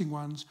are existing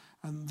ones,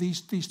 and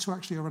these two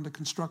actually are under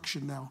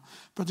construction now.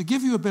 But to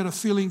give you a better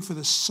feeling for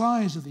the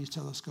size of these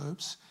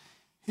telescopes,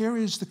 here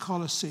is the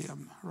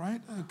Colosseum, right?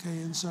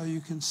 Okay, and so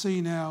you can see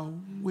now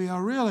we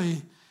are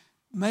really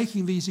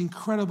making these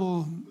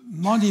incredible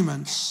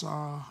monuments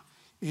on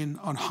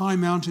high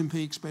mountain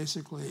peaks,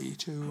 basically,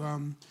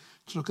 to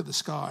look at the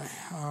sky.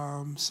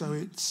 So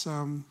it's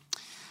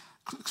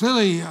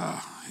clearly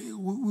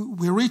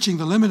we're reaching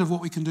the limit of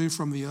what we can do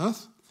from the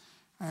Earth,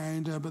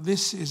 but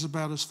this is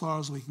about as far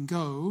as we can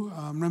go.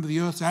 Remember, the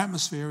Earth's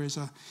atmosphere is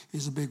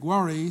a big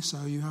worry,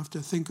 so you have to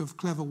think of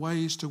clever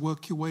ways to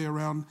work your way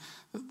around,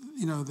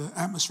 the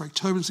atmospheric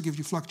turbulence to give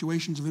you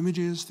fluctuations of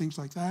images, things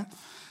like that.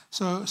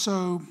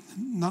 So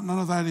none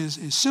of that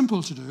is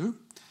simple to do.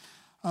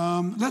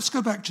 Let's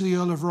go back to the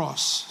Earl of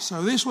Rosse.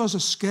 So this was a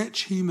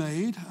sketch he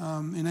made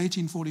in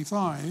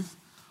 1845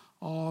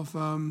 of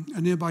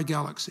a nearby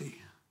galaxy.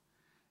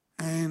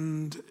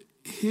 And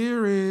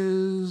here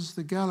is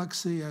the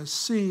galaxy as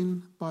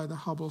seen by the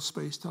Hubble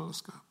Space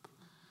Telescope.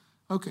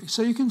 Okay,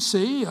 so you can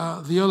see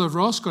the Earl of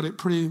Rosse got it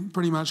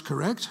pretty much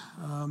correct.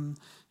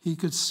 He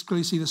could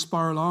clearly see the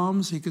spiral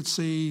arms. He could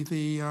see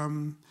the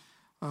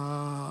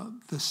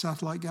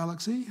satellite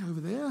galaxy over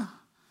there,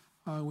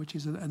 which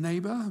is a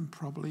neighbor and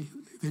probably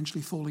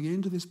eventually falling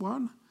into this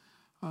one.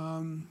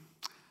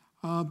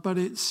 But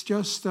it's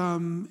just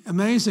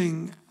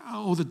amazing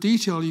all the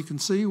detail you can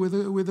see with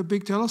a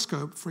big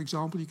telescope. For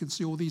example, you can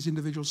see all these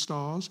individual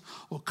stars,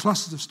 or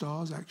clusters of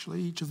stars,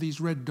 actually. Each of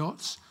these red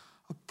dots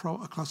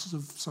are clusters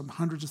of some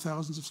hundreds of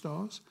thousands of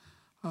stars.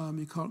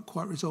 You can't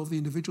quite resolve the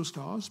individual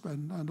stars,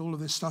 and all of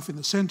this stuff in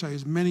the center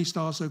is many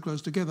stars so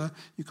close together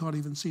you can't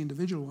even see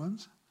individual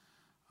ones.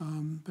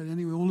 But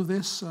anyway, all of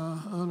this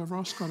Earl of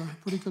Rosse got a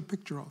pretty good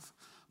picture of.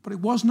 But it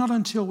was not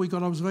until we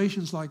got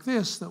observations like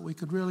this that we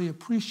could really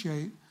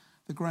appreciate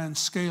the grand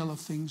scale of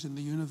things in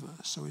the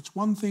universe. So it's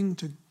one thing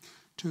to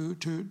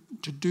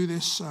do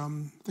this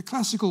the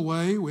classical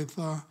way with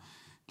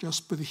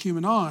just with the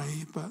human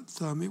eye, but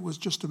it was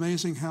just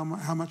amazing how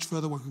much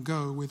further one can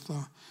go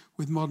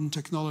with modern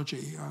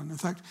technology. And in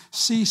fact,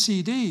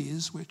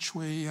 CCDs, which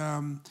we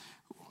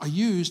are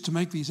used to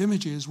make these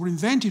images, were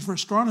invented for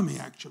astronomy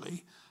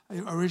actually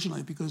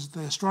originally, because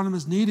the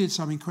astronomers needed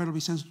some incredibly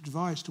sensitive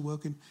device to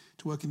work in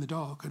the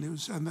dark, and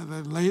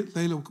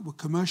they were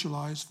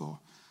commercialized for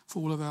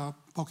all of our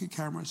pocket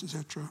cameras,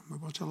 etc.,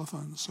 mobile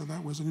telephones. So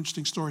that was an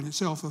interesting story in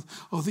itself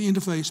of the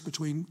interface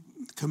between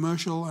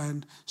commercial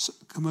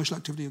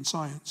activity and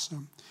science. It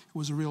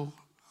was an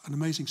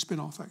amazing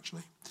spin-off,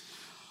 actually.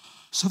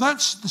 So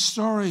that's the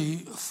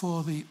story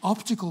for the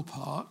optical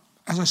part.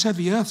 As I said,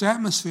 the Earth's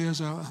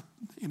atmospheres are,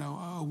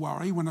 a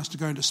worry. One has to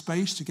go into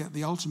space to get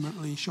the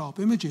ultimately sharp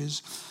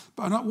images.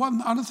 But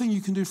one other thing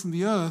you can do from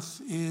the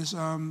Earth is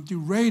do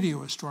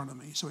radio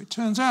astronomy. So it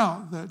turns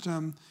out that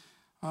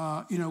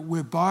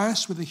we're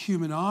biased with the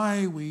human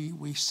eye.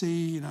 We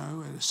see, at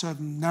a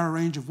certain narrow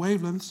range of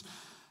wavelengths,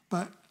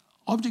 but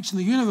objects in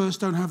the universe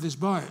don't have this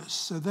bias.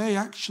 So they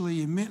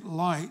actually emit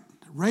light,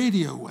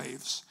 radio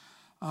waves.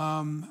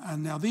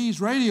 And now these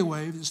radio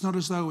waves, it's not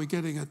as though we're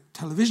getting a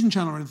television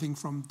channel or anything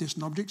from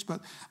distant objects, but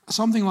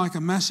something like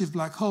a massive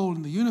black hole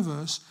in the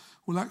universe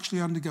will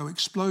actually undergo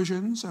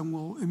explosions and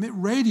will emit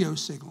radio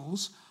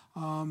signals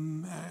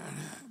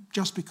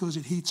just because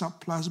it heats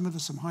up plasma to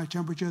some high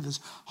temperature.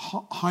 There's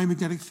high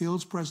magnetic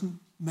fields present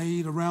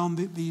made around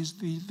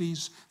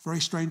these very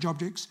strange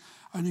objects.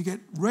 And you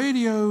get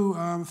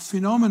radio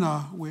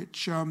phenomena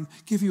which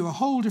give you a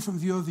whole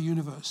different view of the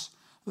universe.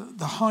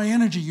 The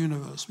high-energy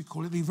universe, we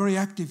call it, the very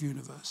active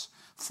universe,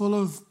 full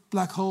of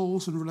black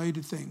holes and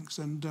related things,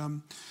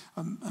 and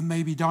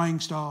maybe dying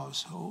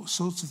stars, all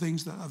sorts of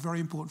things that are very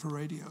important for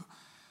radio.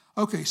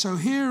 Okay, so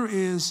here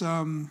is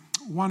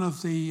one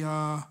of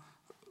the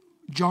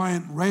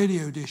giant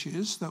radio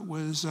dishes that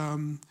was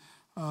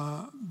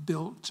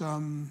built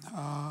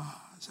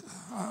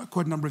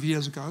quite a number of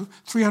years ago,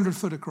 300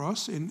 foot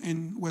across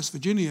in West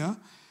Virginia.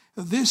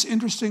 This,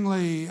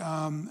 interestingly,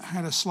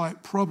 had a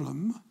slight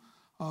problem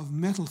of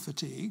metal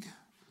fatigue.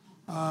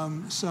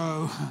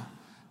 So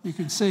you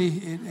can see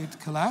it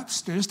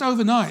collapsed just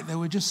overnight. They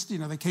were just,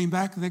 they came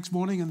back the next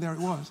morning and there it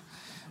was.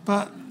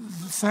 But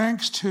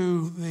thanks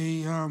to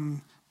the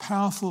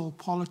powerful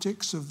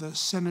politics of the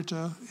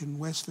senator in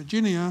West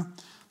Virginia,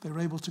 they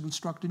were able to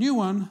construct a new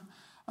one,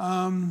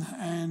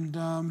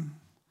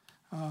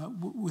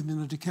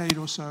 within a decade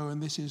or so,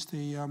 and this is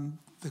the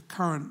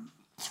current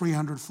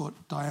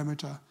 300-foot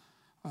diameter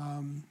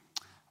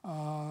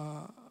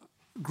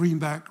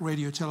greenback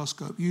radio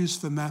telescope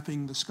used for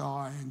mapping the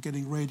sky and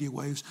getting radio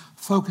waves,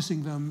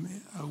 focusing them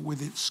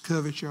with its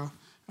curvature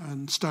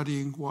and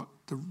studying what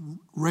the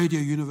radio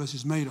universe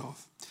is made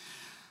of.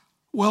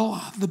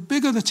 Well, the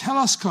bigger the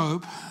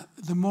telescope,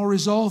 the more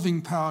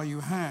resolving power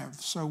you have.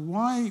 So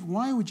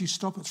why would you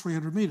stop at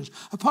 300 meters?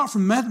 Apart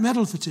from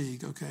metal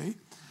fatigue, okay?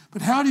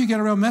 But how do you get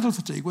around metal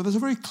fatigue? Well, there's a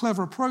very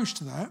clever approach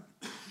to that.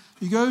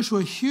 You go to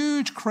a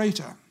huge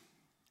crater,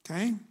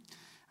 okay?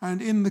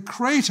 And in the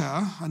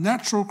crater, a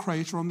natural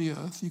crater on the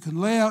Earth, you can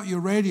lay out your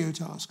radio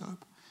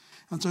telescope.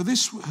 And so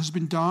this has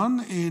been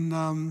done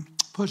in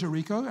Puerto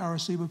Rico,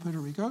 Arecibo, Puerto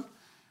Rico.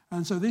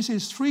 And so this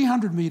is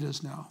 300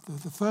 meters now.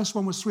 The first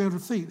one was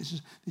 300 feet.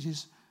 This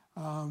is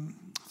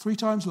 3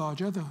 times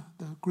larger. The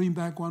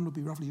greenback one would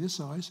be roughly this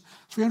size.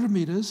 300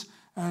 meters,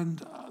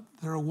 and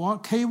there are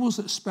cables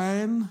that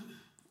span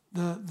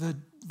the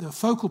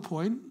focal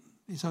point.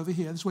 It's over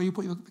here. This is where you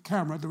put the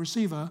camera, the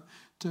receiver,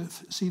 to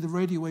see the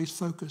radio waves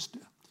focused.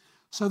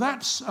 So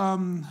that's,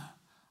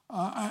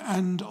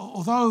 and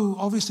although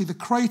obviously the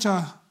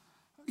crater,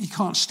 you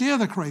can't steer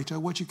the crater,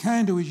 what you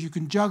can do is you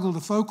can juggle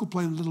the focal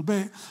plane a little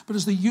bit, but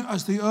as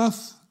the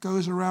Earth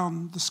goes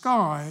around the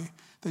sky,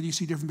 then you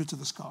see different bits of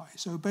the sky.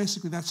 So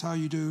basically that's how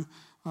you do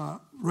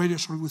radio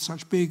astronomy with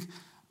such big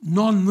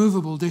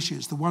non-movable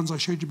dishes. The ones I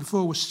showed you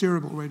before were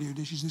steerable radio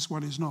dishes, this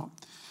one is not.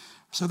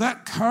 So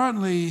that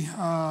currently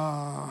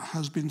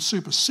has been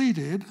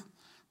superseded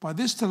by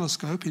this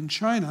telescope in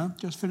China,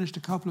 just finished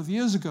a couple of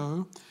years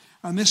ago,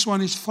 and this one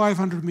is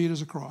 500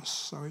 meters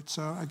across. So it's,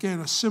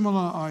 again, a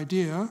similar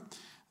idea.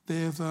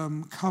 They've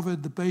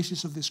covered the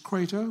basis of this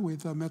crater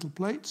with metal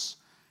plates,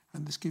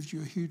 and this gives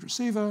you a huge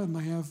receiver, and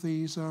they have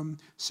these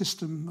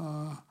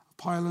system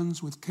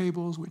pylons with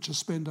cables which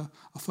suspend a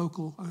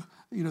focal,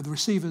 the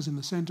receivers in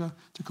the center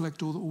to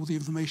collect all the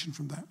information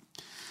from that.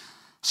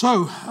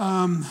 So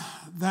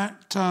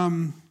that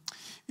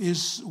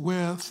is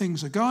where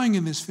things are going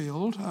in this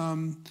field.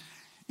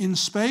 In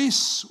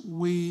space,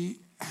 we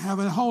have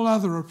a whole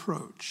other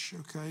approach.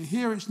 Okay,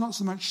 here it's not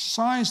so much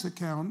size that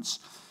counts,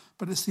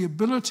 but it's the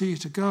ability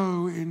to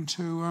go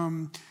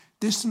into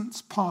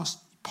distant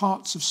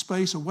parts of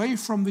space away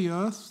from the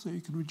Earth, so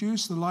you can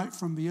reduce the light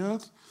from the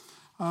Earth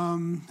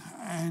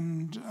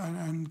and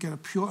get a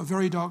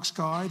very dark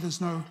sky. There's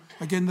no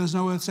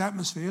Earth's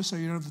atmosphere, so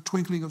you don't have the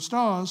twinkling of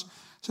stars.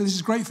 So this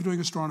is great for doing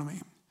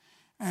astronomy.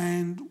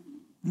 And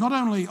not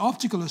only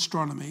optical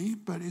astronomy,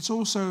 but it's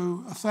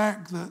also a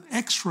fact that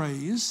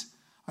X-rays,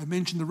 I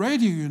mentioned the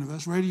radio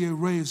universe, radio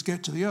waves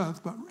get to the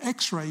Earth, but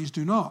X-rays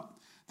do not.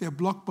 They're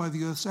blocked by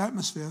the Earth's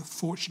atmosphere,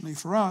 fortunately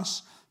for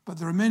us, but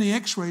there are many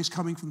X-rays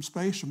coming from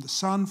space, from the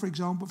sun, for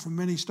example, from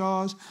many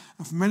stars,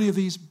 and from many of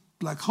these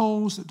black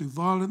holes that do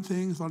violent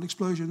things, violent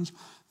explosions.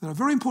 They're a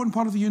very important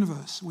part of the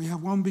universe. We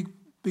have one big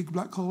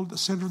black hole at the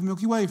center of the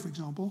Milky Way, for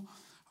example,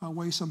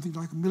 weighs something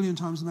like 1 million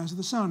times the mass of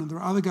the sun, and there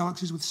are other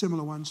galaxies with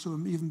similar ones to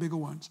them, even bigger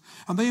ones.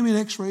 And they emit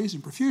X-rays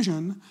in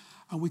profusion,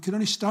 and we can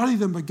only study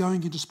them by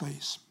going into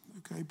space,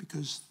 okay,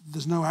 because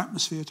there's no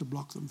atmosphere to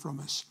block them from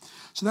us.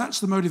 So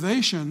that's the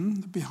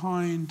motivation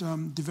behind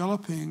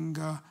developing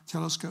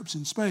telescopes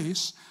in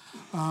space.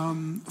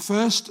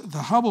 First,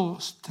 the Hubble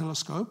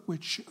telescope,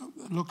 which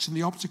looks in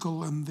the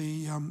optical and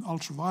the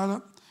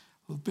ultraviolet,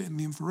 a little bit in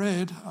the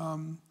infrared,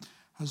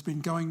 has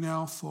been going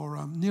now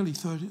for nearly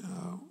 30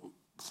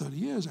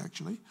 years,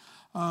 actually.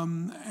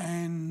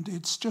 And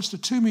it's just a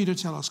 2-meter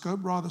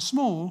telescope, rather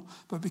small,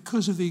 but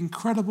because of the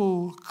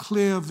incredible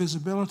clear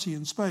visibility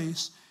in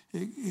space,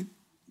 it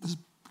has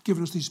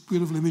given us these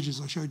beautiful images.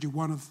 I showed you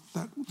one of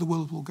the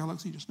Whirlpool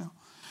galaxy just now.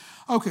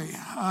 Okay,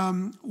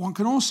 one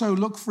can also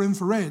look for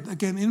infrared.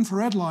 Again,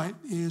 infrared light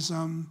is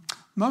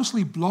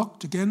mostly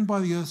blocked, again, by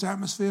the Earth's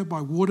atmosphere,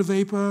 by water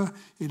vapor.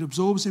 It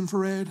absorbs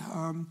infrared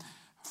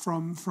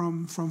from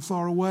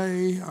far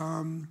away.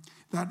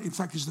 That, in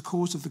fact, is the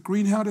cause of the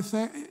greenhouse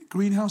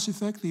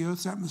effect. The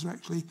Earth's atmosphere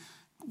actually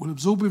will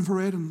absorb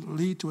infrared and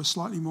lead to a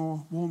slightly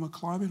more warmer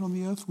climate on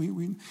the Earth.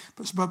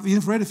 But the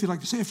infrared, if you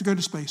like to say, you have to go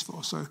to space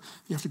for. So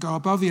you have to go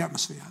above the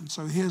atmosphere. And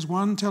so here's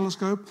one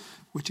telescope,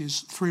 which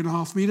is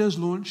 3.5 meters,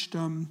 launched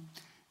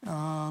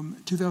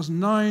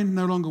 2009,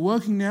 no longer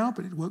working now,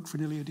 but it worked for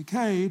nearly a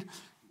decade,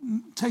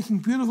 taking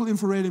beautiful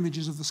infrared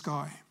images of the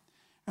sky.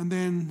 And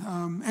then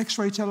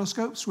X-ray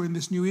telescopes. We're in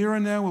this new era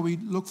now where we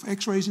look for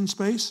X-rays in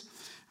space.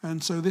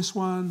 And so this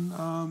one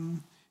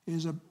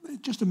is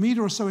just a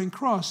meter or so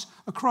across,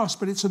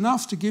 but it's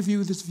enough to give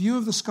you this view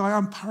of the sky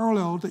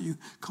unparalleled that you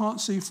can't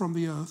see from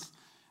the Earth.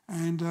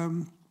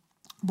 And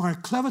by a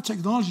clever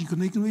technology, you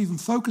can even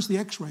focus the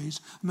X-rays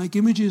and make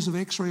images of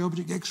X-ray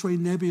objects, X-ray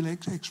nebulae,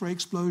 X-ray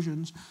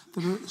explosions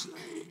that are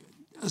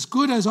as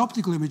good as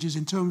optical images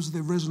in terms of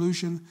their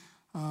resolution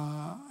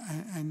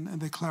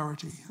and their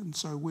clarity. And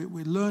so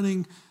we're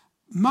learning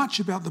much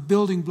about the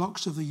building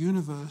blocks of the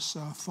universe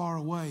far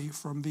away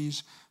from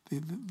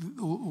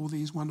all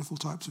these wonderful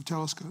types of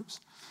telescopes.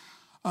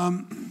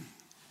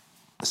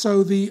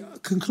 So the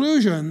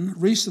conclusion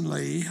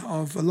recently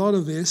of a lot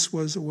of this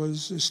was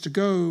to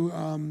go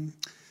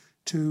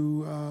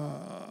to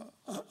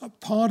a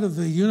part of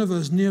the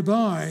universe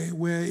nearby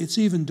where it's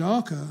even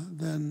darker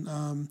than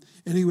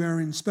anywhere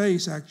in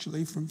space,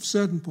 actually, from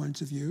certain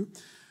points of view.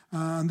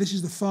 And this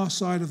is the far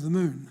side of the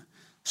moon.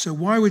 So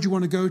why would you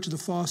want to go to the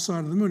far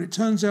side of the moon? It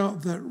turns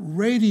out that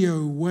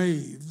radio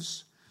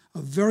waves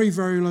of very,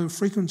 very low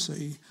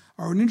frequency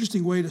are an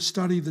interesting way to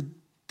study the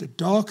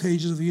dark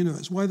ages of the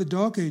universe. Why the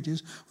dark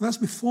ages? Well, that's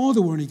before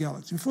there were any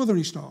galaxies, before there were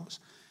any stars.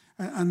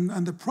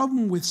 And the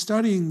problem with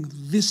studying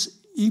this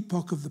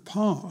epoch of the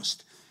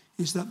past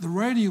is that the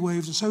radio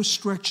waves are so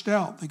stretched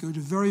out, they go to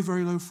very,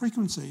 very low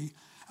frequency,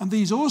 and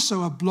these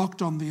also are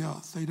blocked on the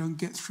Earth. They don't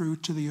get through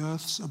to the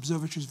Earth's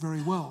observatories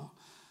very well.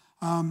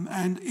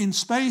 And in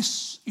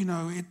space,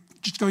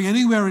 just going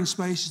anywhere in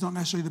space is not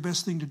necessarily the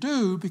best thing to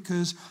do,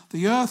 because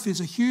the Earth is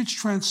a huge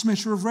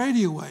transmitter of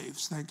radio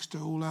waves, thanks to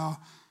all our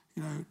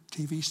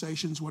TV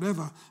stations,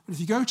 whatever. But if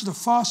you go to the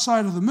far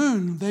side of the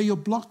moon, there you're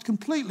blocked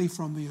completely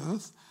from the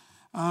Earth.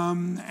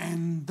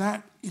 And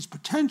that is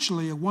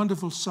potentially a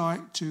wonderful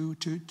site to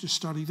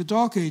study the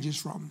dark ages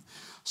from.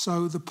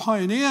 So the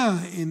pioneer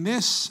in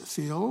this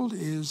field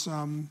is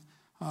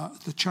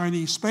the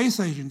Chinese Space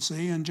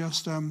Agency, and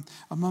just a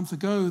month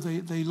ago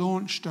they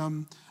launched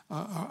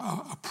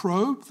a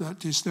probe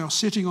that is now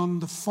sitting on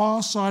the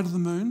far side of the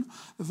moon,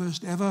 the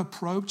first ever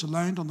probe to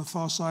land on the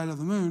far side of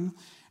the moon.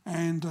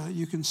 And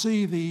you can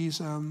see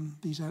these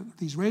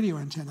radio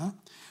antennae.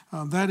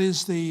 That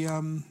is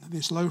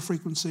this low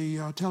frequency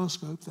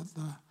telescope that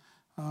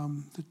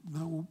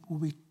will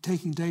be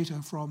taking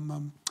data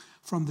from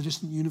the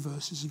distant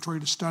universes and trying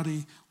to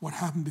study what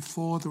happened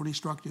before there were any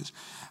structures.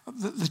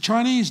 The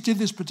Chinese did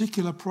this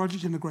particular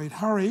project in a great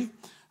hurry.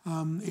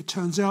 It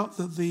turns out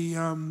that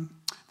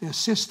their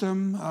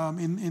system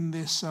in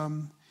this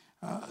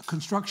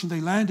construction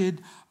they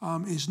landed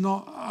was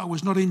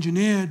not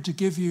engineered to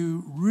give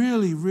you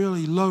really,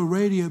 really low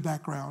radio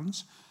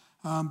backgrounds.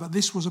 But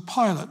this was a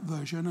pilot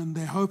version, and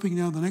they're hoping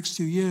now in the next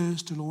few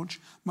years to launch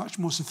much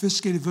more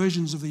sophisticated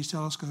versions of these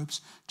telescopes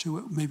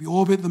to maybe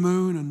orbit the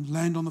moon and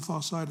land on the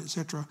far side,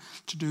 etc.,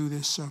 to do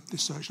this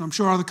search. And I'm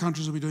sure other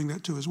countries will be doing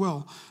that too as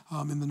well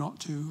in the not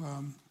too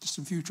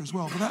distant future as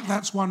well. But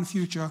that's one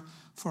future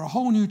for a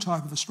whole new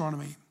type of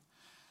astronomy.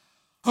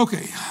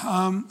 Okay,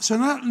 so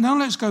now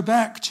let's go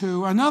back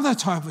to another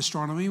type of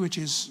astronomy, which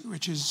is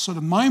sort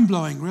of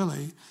mind-blowing,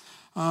 really.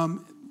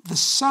 The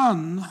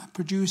sun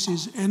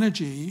produces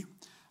energy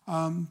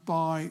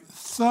by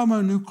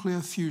thermonuclear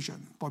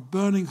fusion, by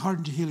burning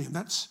hydrogen to helium.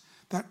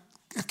 That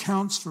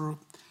accounts for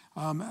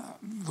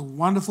the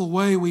wonderful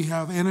way we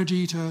have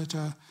energy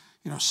to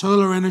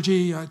solar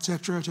energy,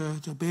 etc.,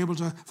 to be able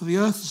to, for the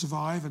Earth to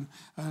survive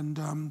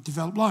and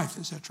develop life,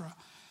 etc.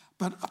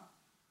 But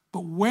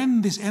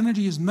when this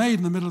energy is made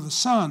in the middle of the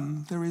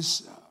sun, there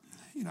is,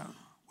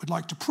 we'd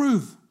like to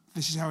prove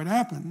this is how it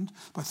happened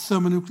by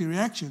thermonuclear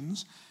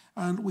reactions.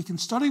 And we can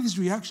study these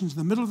reactions in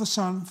the middle of the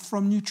sun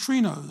from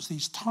neutrinos,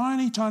 these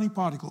tiny, tiny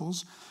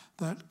particles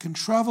that can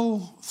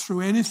travel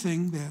through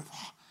anything. They're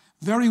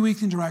very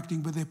weak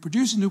interacting, but they're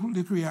producing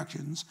nuclear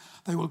reactions.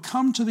 They will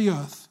come to the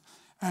Earth,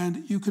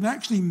 and you can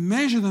actually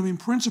measure them in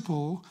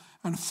principle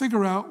and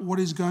figure out what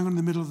is going on in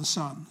the middle of the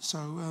sun.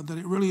 So that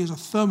it really is a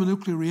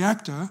thermonuclear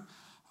reactor,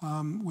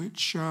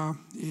 which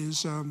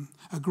is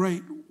a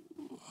great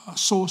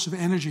source of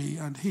energy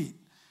and heat.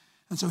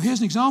 And so here's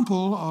an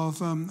example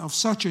of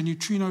such a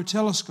neutrino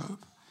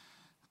telescope.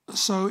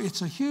 So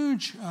it's a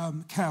huge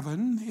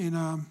cavern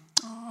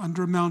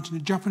under a mountain,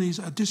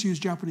 a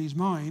disused Japanese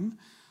mine,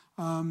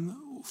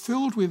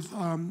 filled with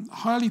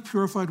highly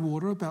purified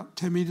water, about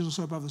 10 meters or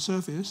so above the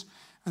surface.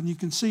 And you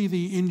can see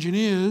the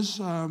engineers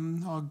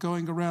are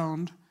going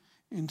around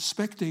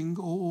inspecting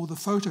all the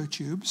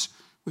phototubes,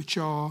 which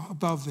are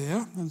above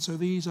there. And so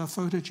these are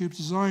phototubes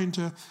designed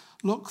to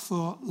look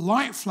for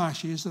light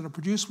flashes that are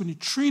produced when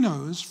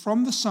neutrinos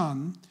from the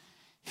sun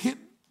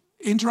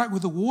interact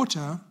with the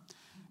water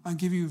and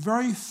give you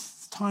very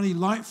tiny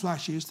light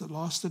flashes that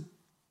last a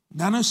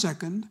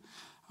nanosecond.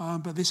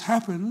 But this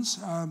happens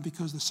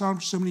because the sun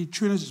has so many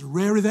neutrinos. It's a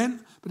rare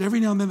event, but every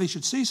now and then they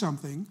should see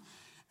something.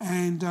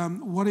 And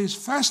what is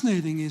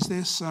fascinating is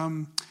this.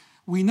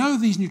 We know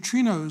these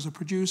neutrinos are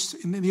produced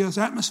in the Earth's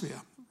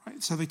atmosphere,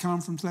 right? So they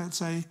come from, let's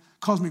say,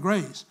 cosmic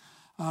rays.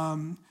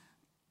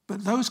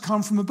 But those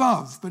come from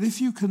above. But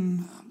if you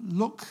can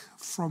look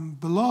from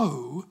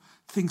below,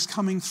 things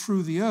coming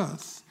through the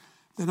Earth,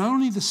 then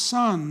only the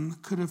sun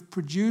could have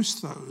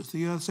produced those.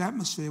 The Earth's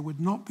atmosphere would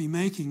not be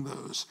making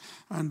those.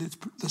 And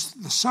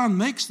the sun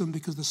makes them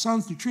because the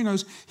sun's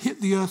neutrinos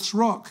hit the Earth's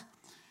rock,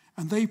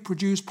 and they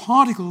produce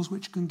particles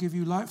which can give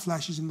you light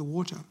flashes in the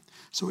water.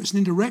 So it's an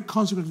indirect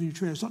consequence of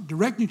neutrinos. It's not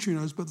direct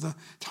neutrinos, but the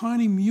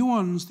tiny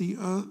muons the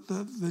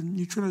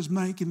neutrinos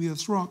make in the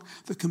Earth's rock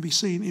that can be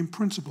seen in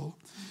principle.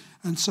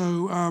 And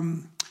so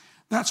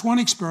that's one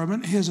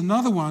experiment. Here's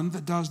another one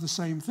that does the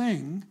same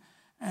thing.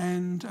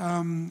 And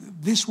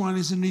this one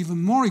is in an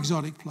even more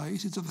exotic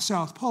place. It's at the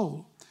South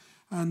Pole.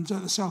 And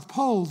at the South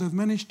Pole, they've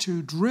managed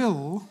to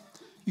drill,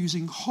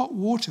 using hot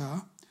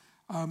water,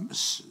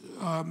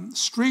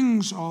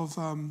 strings of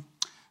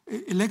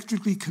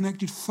electrically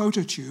connected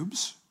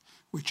phototubes,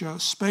 which are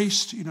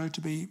spaced,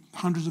 to be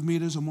hundreds of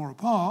meters or more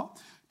apart,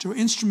 to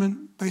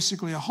instrument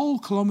basically a whole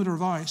kilometer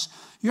of ice.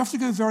 You have to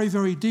go very,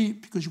 very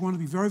deep because you want to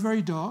be very,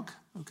 very dark,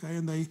 Okay,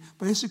 and they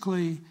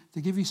basically,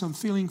 to give you some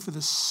feeling for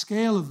the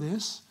scale of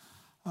this,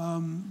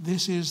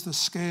 this is the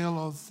scale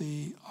of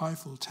the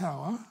Eiffel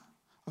Tower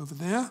over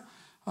there,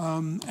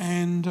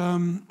 and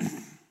on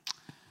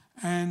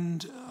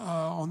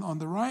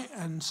the right.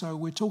 And so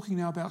we're talking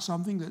now about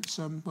something that's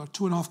about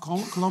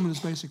 2.5 kilometers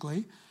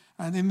basically.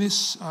 And in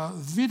this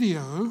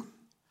video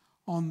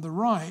on the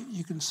right,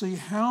 you can see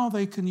how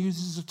they can use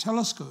this as a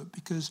telescope,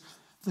 because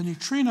the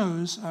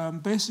neutrinos,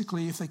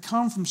 basically, if they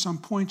come from some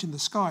point in the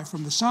sky,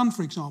 from the sun,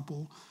 for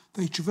example,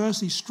 they traverse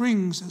these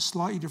strings at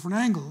slightly different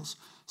angles,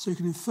 so you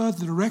can infer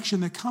the direction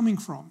they're coming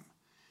from.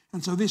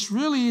 And so this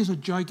really is a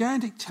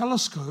gigantic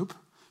telescope.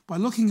 By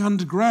looking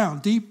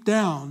underground, deep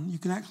down, you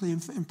can actually,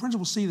 in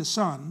principle, see the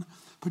sun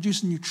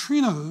produce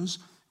neutrinos,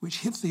 which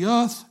hit the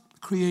Earth,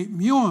 create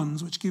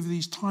muons, which give you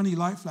these tiny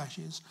light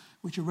flashes,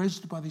 which are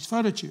registered by these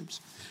phototubes.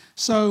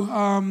 So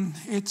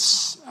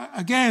it's,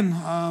 again,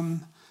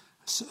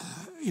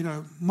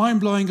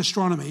 mind-blowing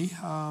astronomy,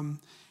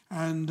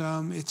 and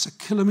it's a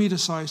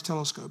kilometer-sized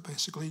telescope,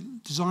 basically,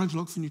 designed to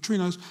look for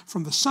neutrinos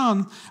from the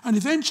sun, and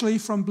eventually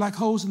from black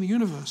holes in the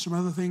universe, from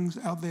other things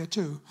out there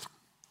too.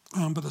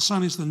 But the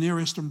sun is the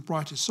nearest and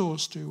brightest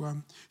source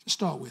to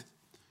start with.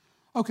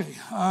 Okay,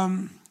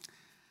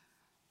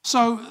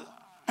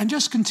 and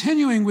just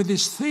continuing with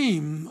this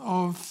theme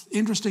of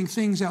interesting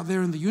things out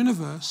there in the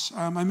universe,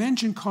 I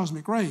mentioned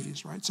cosmic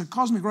rays, right? So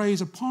cosmic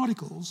rays are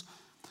particles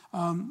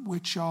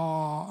which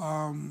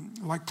are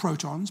like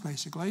protons,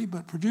 basically,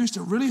 but produced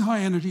at really high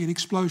energy in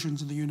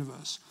explosions in the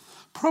universe,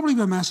 probably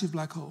by massive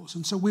black holes.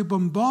 And so we're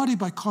bombarded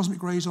by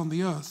cosmic rays on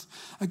the Earth.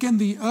 Again,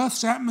 the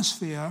Earth's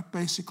atmosphere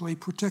basically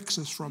protects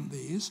us from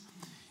these.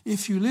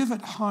 If you live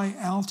at high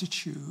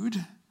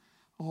altitude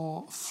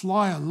or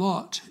fly a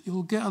lot,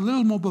 you'll get a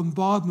little more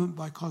bombardment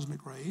by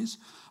cosmic rays.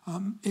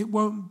 It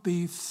won't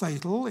be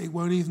fatal. It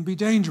won't even be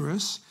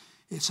dangerous.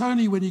 It's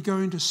only when you go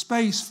into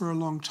space for a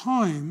long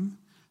time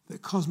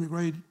that cosmic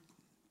ray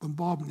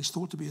bombardment is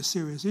thought to be a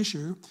serious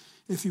issue.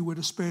 If you were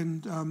to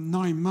spend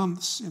 9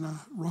 months in a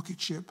rocket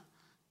ship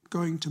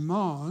going to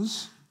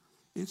Mars,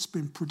 it's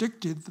been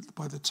predicted that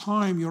by the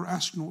time your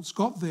astronauts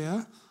got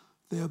there,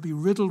 they'll be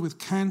riddled with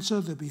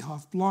cancer, they'll be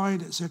half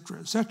blind,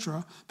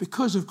 etc.,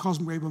 because of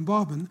cosmic ray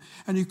bombardment.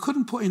 And you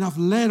couldn't put enough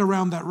lead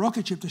around that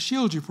rocket ship to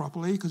shield you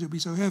properly because it would be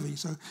so heavy.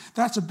 So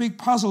that's a big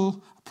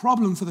problem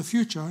for the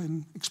future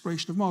in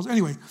exploration of Mars.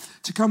 Anyway,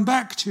 to come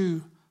back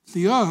to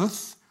the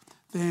Earth,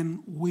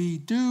 then we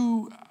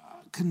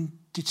can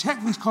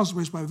detect these cosmic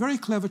rays by a very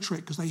clever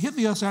trick, because they hit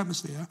the Earth's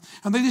atmosphere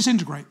and they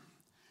disintegrate.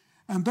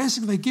 And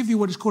basically they give you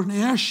what is called an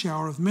air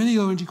shower of many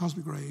low-energy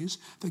cosmic rays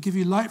that give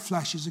you light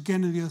flashes,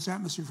 again, in the Earth's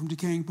atmosphere from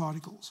decaying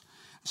particles.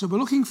 So we're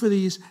looking for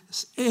these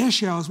air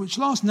showers, which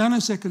last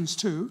nanoseconds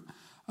too.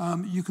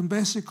 You can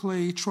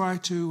basically try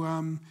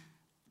to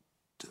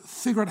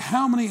figure out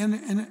how many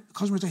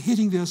cosmic rays are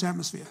hitting the Earth's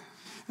atmosphere.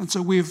 And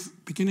so we're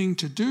beginning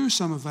to do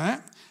some of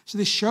that. So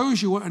this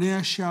shows you what an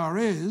air shower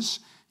is.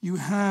 You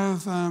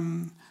have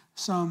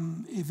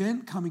some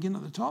event coming in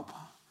at the top,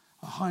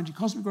 a high-energy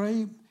cosmic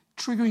ray,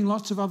 triggering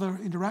lots of other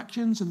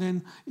interactions, and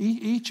then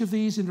each of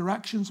these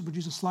interactions will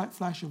produce a slight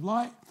flash of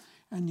light,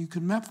 and you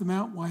can map them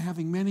out by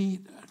having many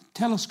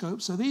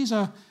telescopes. So these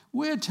are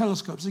weird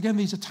telescopes. Again,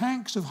 these are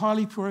tanks of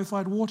highly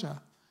purified water,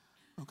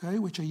 okay,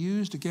 which are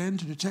used, again,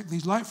 to detect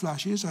these light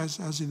flashes,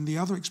 as in the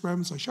other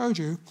experiments I showed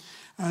you.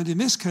 And in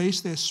this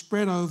case, they're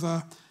spread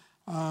over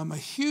a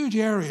huge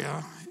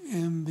area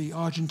in the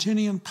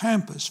Argentinian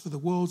Pampas for the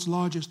world's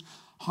largest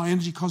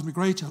high-energy cosmic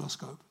ray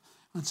telescope.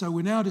 And so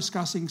we're now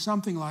discussing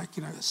something like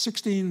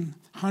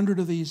 1,600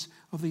 of these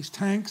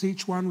tanks,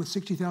 each one with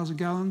 60,000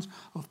 gallons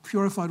of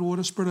purified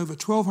water spread over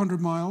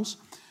 1,200 miles,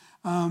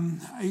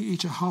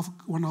 each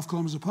 1.5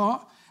 kilometers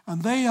apart.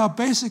 And they are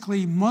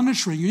basically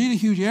monitoring. You need a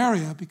huge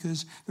area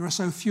because there are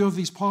so few of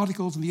these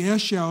particles, and the air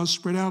showers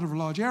spread out over a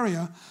large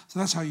area. So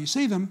that's how you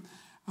see them.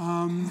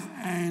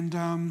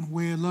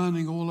 We're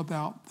learning all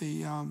about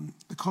the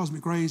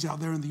cosmic rays out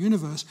there in the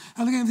universe.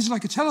 And again, this is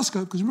like a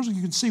telescope, because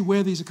you can see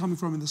where these are coming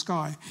from in the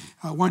sky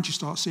once you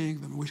start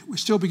seeing them. We're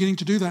still beginning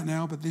to do that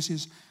now, but this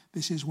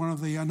is one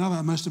of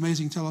another most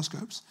amazing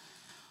telescopes.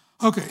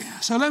 Okay,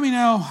 so let me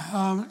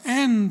now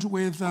end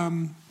with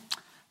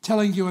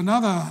telling you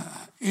another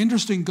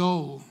interesting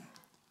goal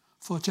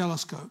for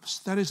telescopes.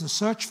 That is the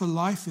search for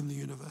life in the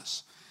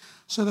universe.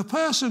 So the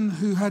person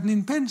who had an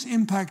immense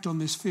impact on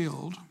this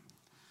field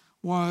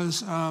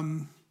was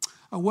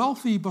a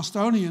wealthy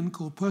Bostonian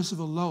called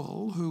Percival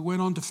Lowell, who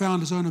went on to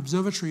found his own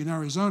observatory in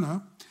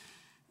Arizona.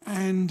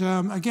 And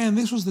again,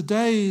 this was the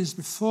days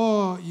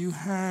before you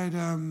had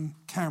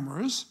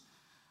cameras,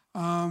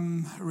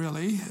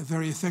 really,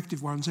 very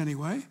effective ones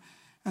anyway.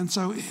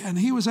 And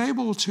he was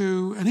able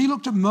to, and he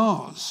looked at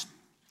Mars.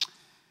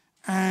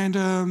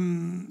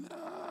 And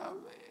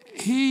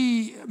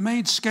he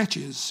made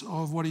sketches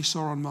of what he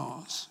saw on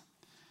Mars.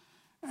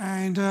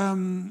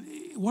 And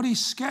what he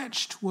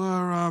sketched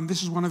were,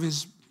 this is one of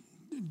his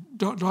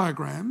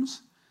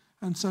diagrams.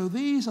 And so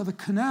these are the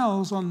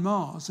canals on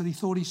Mars that he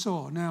thought he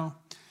saw. Now,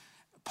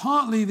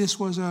 partly this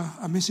was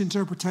a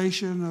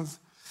misinterpretation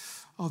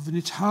of an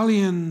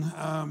Italian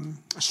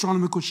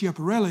astronomer called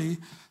Schiaparelli,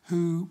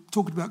 who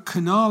talked about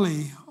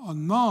canali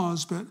on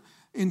Mars, but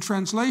in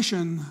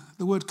translation,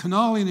 the word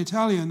canali in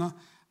Italian,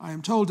 I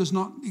am told, does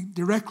not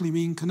directly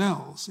mean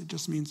canals. It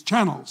just means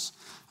channels,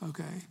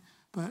 okay?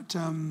 But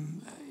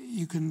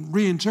you can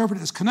reinterpret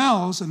it as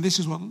canals, and this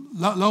is what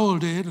Lowell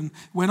did, and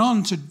went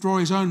on to draw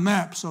his own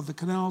maps of the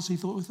canals he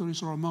thought he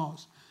saw on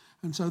Mars.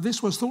 And so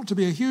this was thought to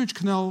be a huge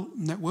canal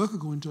network,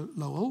 according to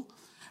Lowell.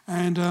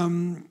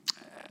 And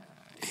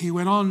he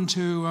went on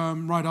to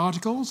write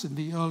articles in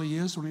the early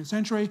years of the 20th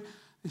century.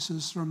 This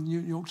is from New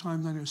York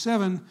Times,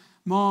 1907.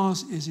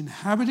 Mars is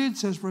inhabited,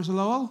 says Professor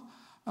Lowell,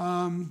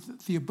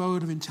 the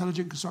abode of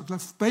intelligent constructed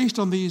life, based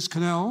on these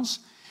canals.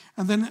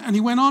 And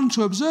he went on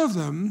to observe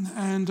them,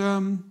 and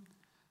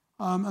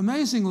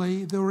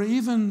amazingly, there were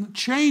even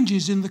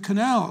changes in the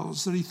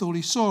canals that he thought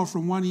he saw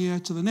from one year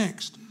to the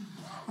next.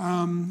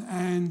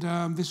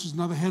 This was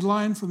another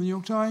headline from the New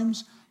York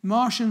Times.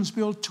 Martians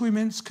built 2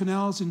 immense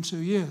canals in 2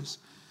 years.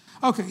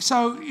 Okay,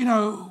 so,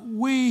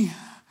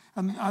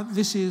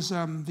 this is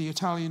the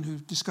Italian who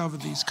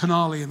discovered these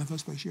canali in the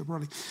first place,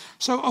 Schiaparelli.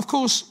 So, of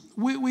course,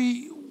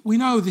 we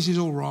know this is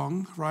all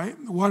wrong, right?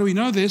 Why do we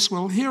know this?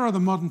 Well, here are the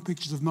modern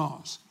pictures of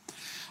Mars.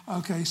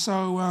 Okay,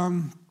 so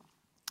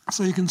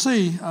you can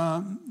see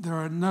there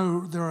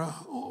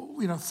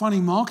are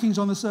funny markings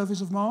on the surface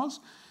of Mars,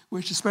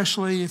 which,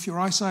 especially if your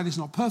eyesight is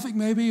not perfect,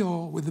 maybe,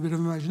 or with a bit of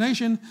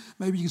imagination,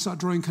 maybe you can start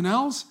drawing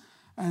canals.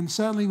 And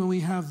certainly, when we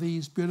have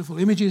these beautiful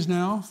images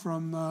now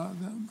from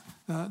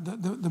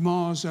the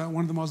Mars,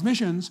 one of the Mars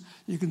missions,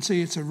 you can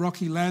see it's a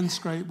rocky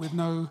landscape with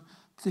no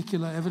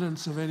particular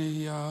evidence of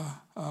any,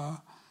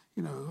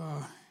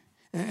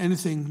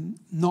 anything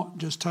not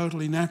just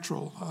totally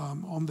natural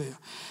on there.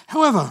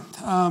 However,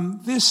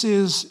 this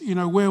is,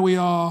 where we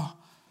are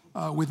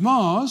with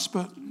Mars,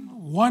 but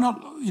why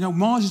not?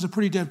 Mars is a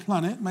pretty dead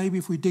planet. Maybe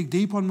if we dig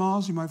deep on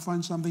Mars, we might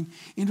find something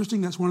interesting.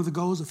 That's one of the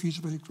goals of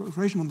future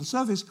exploration on the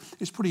surface.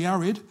 It's pretty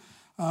arid,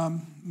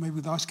 maybe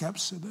with ice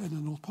caps at the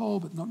North Pole,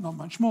 but not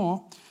much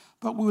more.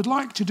 But we would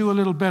like to do a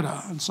little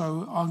better. And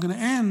so I'm going to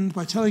end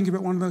by telling you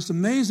about one of the most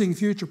amazing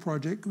future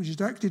projects, which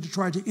is actually to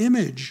try to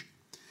image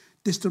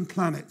distant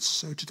planets.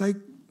 So to take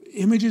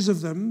images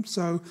of them,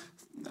 so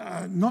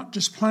not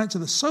just planets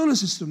in the solar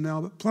system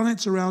now, but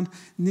planets around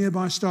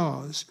nearby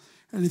stars.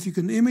 And if you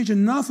can image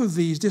enough of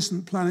these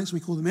distant planets, we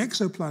call them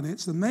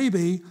exoplanets, then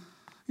maybe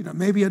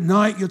at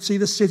night you'd see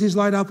the cities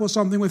light up or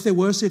something, if there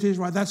were cities,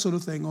 right, that sort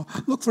of thing. Or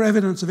look for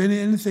evidence of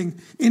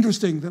anything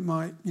interesting that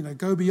might,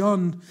 go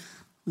beyond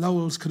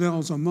Lowell's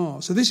canals on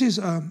Mars. So this is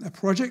a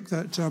project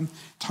that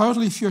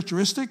totally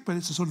futuristic, but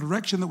it's a sort of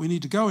direction that we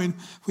need to go in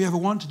if we ever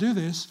want to do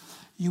this.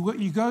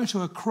 You go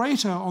to a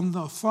crater on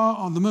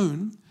the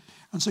moon,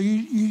 and so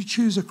you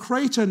choose a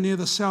crater near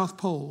the South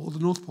Pole or the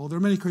North Pole. There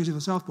are many craters in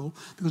the South Pole,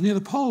 because near the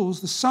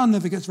poles, the sun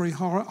never gets very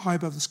high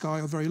above the sky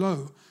or very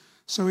low.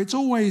 So it's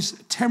always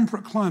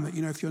temperate climate.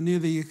 If you're near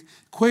the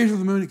equator of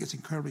the moon, it gets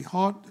incredibly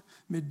hot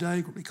midday,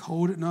 incredibly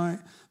cold at night.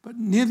 But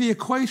near the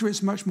equator,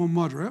 it's much more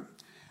moderate.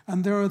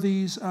 And there are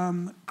these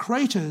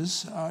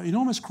craters,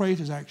 enormous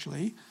craters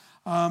actually,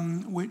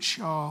 which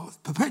are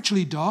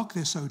perpetually dark.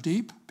 They're so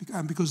deep,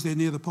 and because they're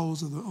near the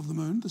poles of the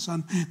moon, the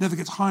sun never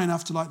gets high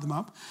enough to light them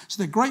up. So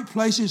they're great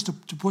places to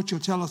put your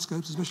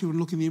telescopes, especially when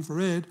looking in the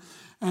infrared.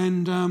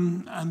 And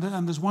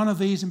there's one of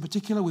these in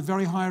particular with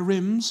very high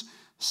rims,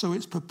 so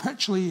it's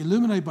perpetually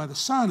illuminated by the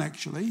sun.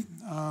 Actually,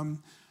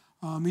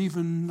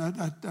 even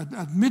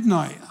at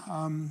midnight,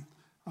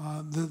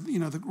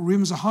 the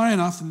rims are high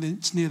enough, and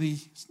it's near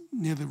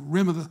the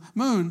rim of the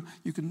moon.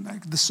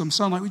 There's some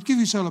sunlight which gives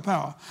you solar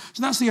power.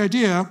 So that's the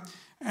idea.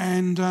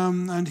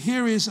 And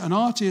here is an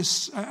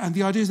artist, and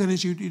the idea then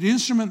is you'd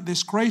instrument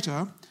this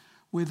crater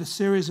with a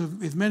series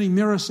with many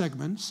mirror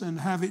segments, and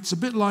it's a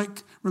bit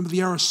like, remember the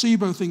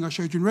Arecibo thing I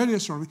showed you in radio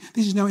astronomy?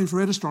 This is now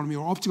infrared astronomy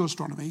or optical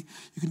astronomy.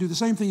 You can do the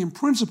same thing in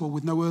principle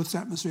with no Earth's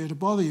atmosphere to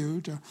bother you,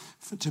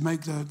 to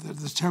make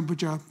the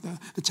temperature,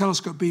 the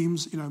telescope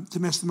beams, to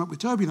mess them up with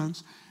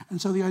turbulence.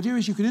 And so the idea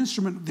is you can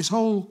instrument this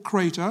whole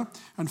crater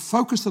and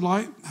focus the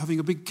light, having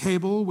a big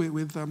cable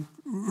with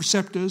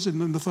receptors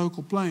in the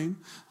focal plane,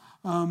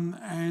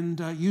 and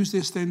use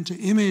this then to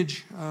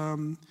image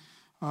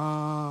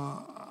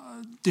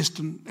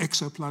distant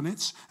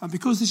exoplanets. And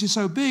because this is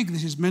so big,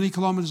 this is many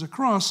kilometers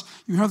across,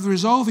 you have the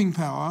resolving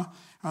power.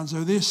 And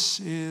so this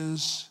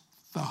is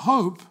the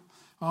hope,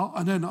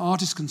 and then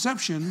artist's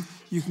conception.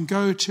 You can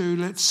go to,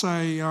 let's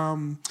say,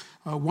 a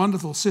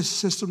wonderful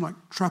system like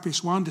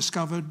TRAPPIST-1,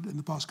 discovered in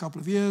the past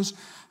couple of years,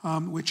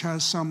 which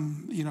has a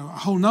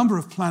whole number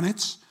of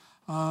planets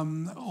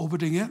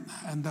orbiting it,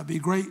 and that'd be a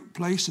great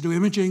place to do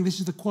imaging. This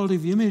is the quality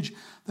of the image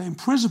that, in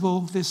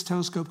principle, this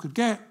telescope could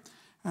get.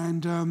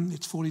 And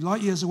it's 40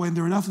 light years away, and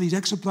there are enough of these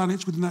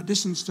exoplanets within that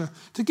distance to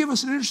give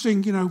us an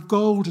interesting,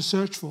 goal to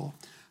search for.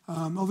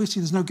 Obviously,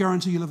 there's no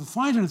guarantee you'll ever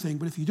find anything,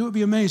 but if you do, it'd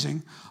be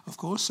amazing, of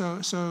course.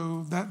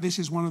 So that this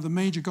is one of the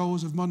major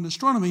goals of modern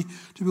astronomy,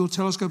 to build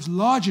telescopes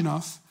large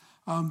enough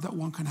that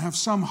one can have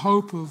some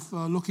hope of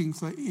looking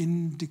for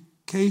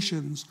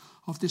indications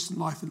of distant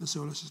life in the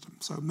solar system.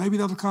 So maybe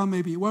that'll come,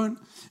 maybe it won't.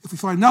 If we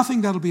find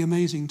nothing, that'll be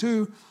amazing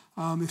too,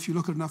 if you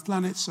look at enough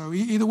planets. So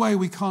either way,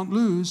 we can't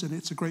lose, and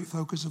it's a great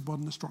focus of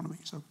modern astronomy.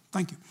 So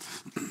thank you.